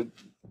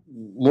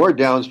more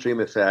downstream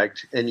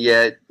effect, and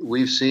yet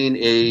we've seen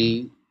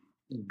a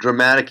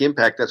dramatic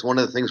impact. That's one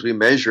of the things we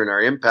measure in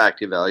our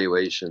impact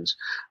evaluations.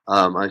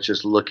 I was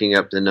just looking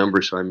up the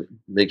numbers so I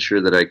make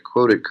sure that I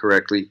quote it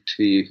correctly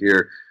to you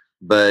here.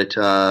 But,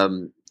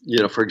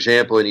 for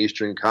example, in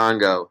Eastern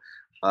Congo,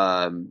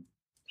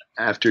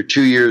 after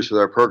 2 years with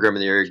our program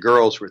in the area,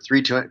 girls were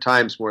 3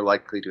 times more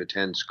likely to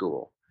attend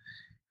school.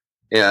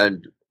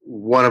 And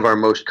one of our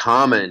most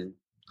common,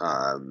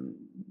 partner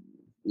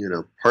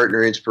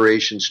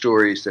inspiration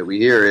stories that we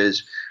hear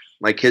is,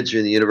 my kids are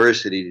in the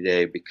university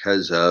today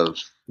because of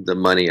the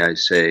money I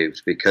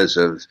saved, because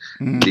of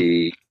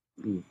the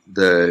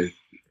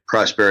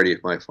prosperity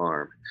of my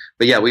farm.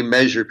 But yeah, we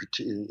measure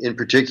in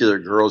particular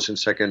girls in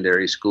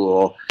secondary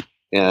school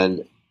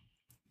and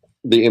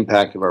the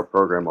impact of our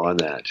program on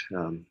that.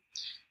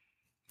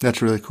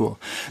 That's really cool.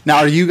 Now,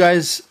 are you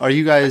guys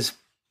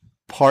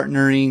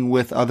partnering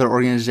with other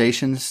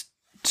organizations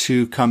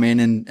to come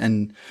in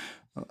and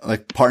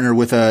like partner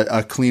with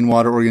a clean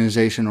water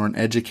organization or an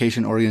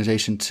education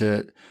organization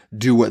to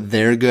do what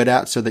they're good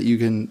at so that you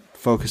can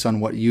focus on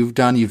what you've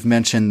done? You've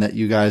mentioned that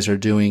you guys are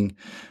doing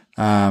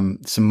some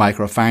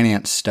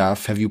microfinance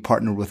stuff. Have you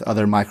partnered with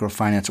other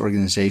microfinance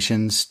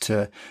organizations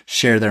to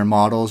share their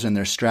models and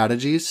their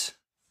strategies?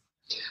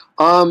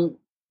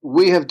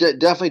 We have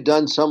definitely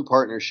done some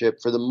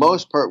partnership. For the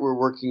most part, we're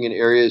working in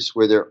areas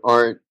where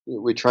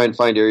we try and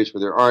find areas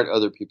where there aren't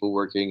other people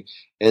working,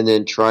 and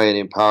then try and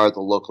empower the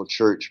local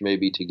church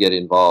maybe to get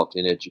involved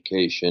in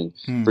education.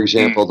 For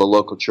example, the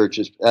local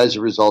churches, as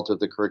a result of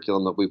the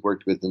curriculum that we've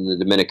worked with in the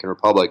Dominican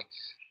Republic,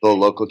 the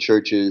local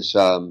churches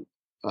have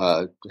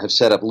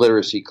set up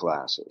literacy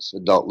classes,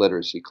 adult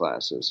literacy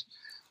classes.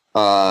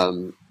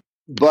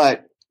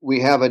 But we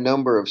have a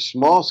number of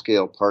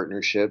small-scale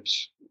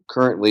partnerships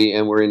currently,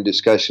 and we're in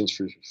discussions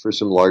for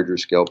some larger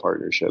scale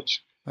partnerships.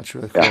 That's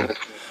really cool. Yeah.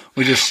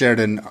 We just shared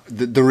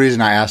the reason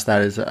I asked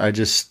that is I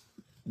just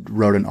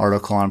wrote an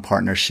article on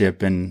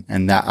partnership,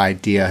 and that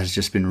idea has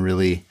just been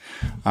really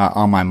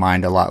on my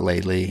mind a lot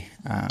lately.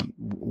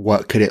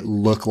 What could it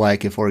look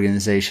like if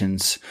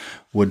organizations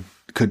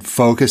could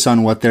focus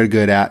on what they're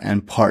good at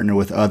and partner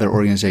with other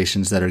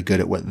organizations that are good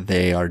at what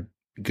they are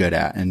good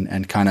at,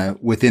 and kind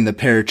of within the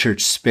parachurch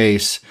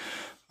space,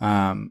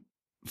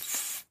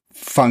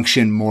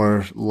 function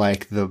more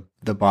like the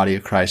body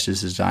of Christ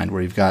is designed,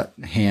 where you've got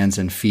hands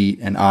and feet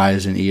and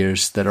eyes and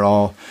ears that are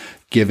all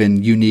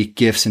given unique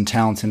gifts and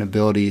talents and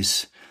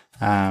abilities.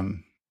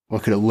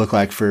 What could it look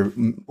like for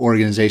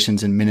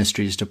organizations and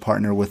ministries to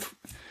partner with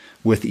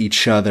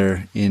each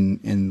other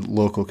in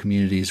local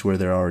communities where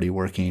they're already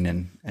working,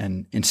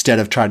 and instead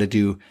of try to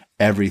do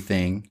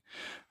everything,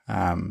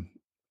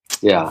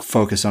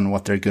 focus on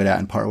what they're good at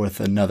and partner with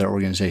another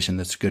organization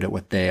that's good at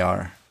what they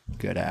are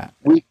good at.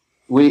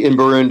 We in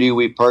Burundi,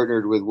 we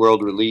partnered with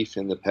World Relief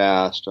in the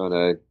past on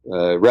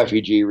a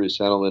refugee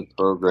resettlement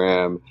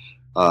program.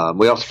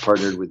 We also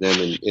partnered with them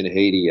in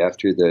Haiti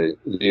after the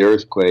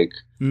earthquake.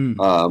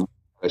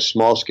 A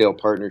small-scale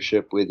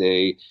partnership with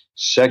a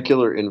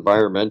secular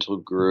environmental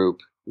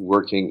group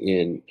working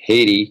in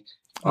Haiti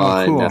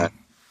on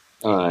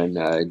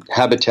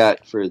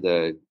habitat for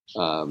the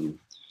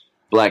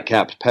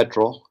black-capped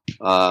petrel,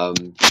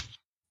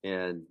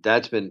 and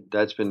that's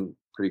been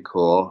pretty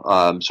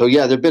cool. So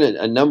yeah, there've been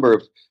a number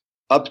of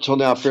up till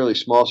now fairly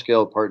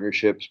small-scale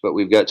partnerships, but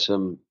we've got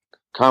some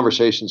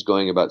conversations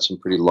going about some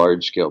pretty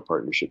large-scale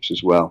partnerships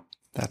as well.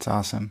 That's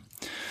awesome.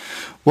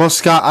 Well,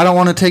 Scott, I don't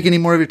want to take any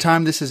more of your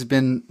time. This has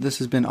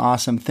been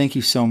awesome. Thank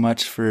you so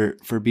much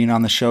for being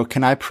on the show.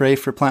 Can I pray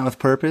for Plant with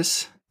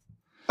Purpose?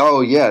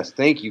 Oh, yes.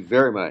 Thank you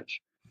very much.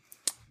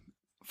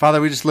 Father,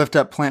 we just lift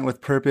up Plant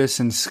with Purpose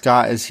and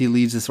Scott as he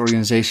leads this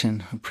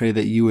organization. I pray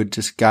that you would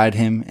just guide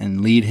him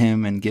and lead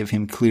him and give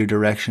him clear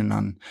direction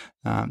on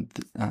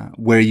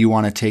where you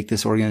want to take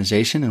this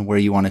organization and where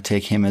you want to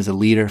take him as a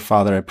leader.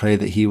 Father, I pray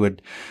that he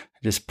would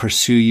just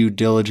pursue you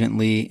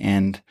diligently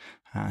and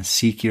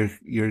seek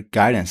your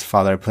guidance.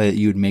 Father, I pray that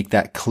you would make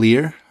that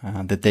clear,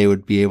 that they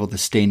would be able to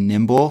stay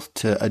nimble,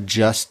 to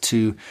adjust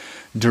to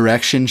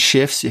direction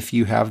shifts if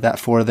you have that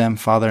for them,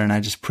 Father. And I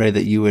just pray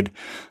that you would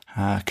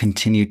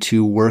continue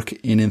to work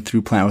in and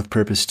through Plant with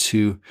Purpose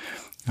to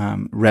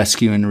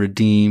rescue and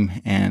redeem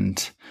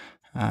and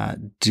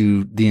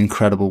do the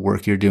incredible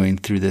work you're doing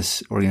through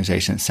this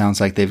organization. It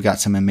sounds like they've got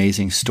some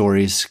amazing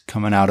stories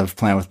coming out of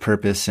Plant with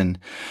Purpose, and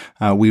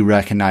we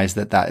recognize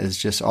that is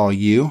just all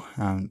you.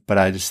 But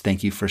I just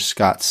thank you for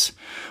Scott's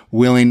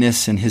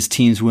willingness and his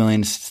team's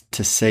willingness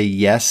to say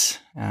yes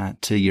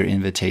to your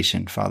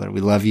invitation, Father.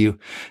 We love you.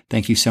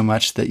 Thank you so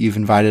much that you've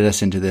invited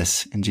us into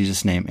this. In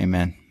Jesus' name,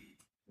 amen.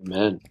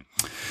 Amen.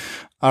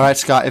 All right,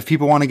 Scott, if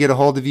people want to get a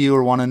hold of you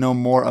or want to know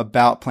more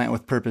about Plant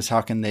with Purpose,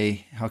 how can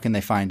they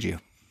find you?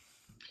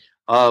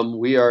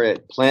 We are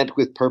at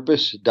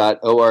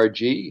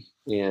plantwithpurpose.org,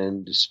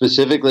 and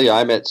specifically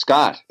I'm at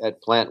Scott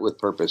at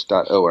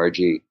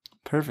plantwithpurpose.org.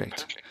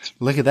 Perfect.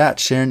 Look at that,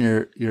 sharing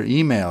your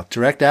email,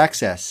 direct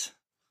access.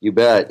 You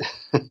bet.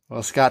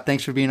 Well, Scott,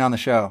 thanks for being on the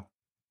show.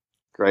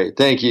 Great.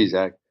 Thank you,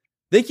 Zach.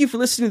 Thank you for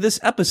listening to this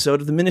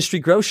episode of the Ministry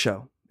Grow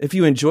Show. If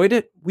you enjoyed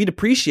it, we'd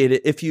appreciate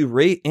it if you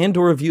rate and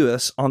or review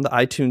us on the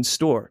iTunes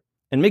store.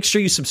 And make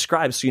sure you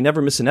subscribe so you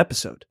never miss an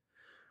episode.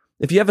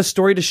 If you have a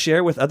story to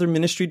share with other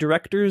ministry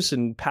directors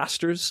and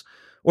pastors,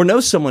 or know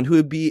someone who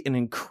would be an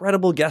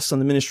incredible guest on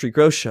the Ministry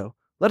Grow Show,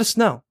 let us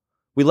know.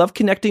 We love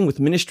connecting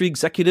with ministry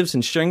executives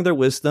and sharing their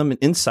wisdom and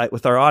insight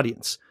with our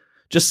audience.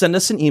 Just send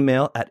us an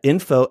email at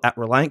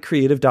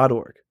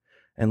info@reliantcreative.org.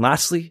 And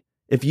lastly,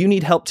 if you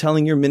need help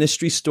telling your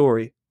ministry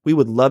story, we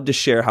would love to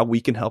share how we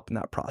can help in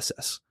that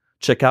process.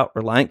 Check out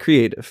Reliant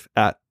Creative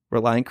at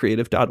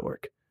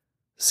reliantcreative.org.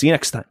 See you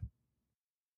next time.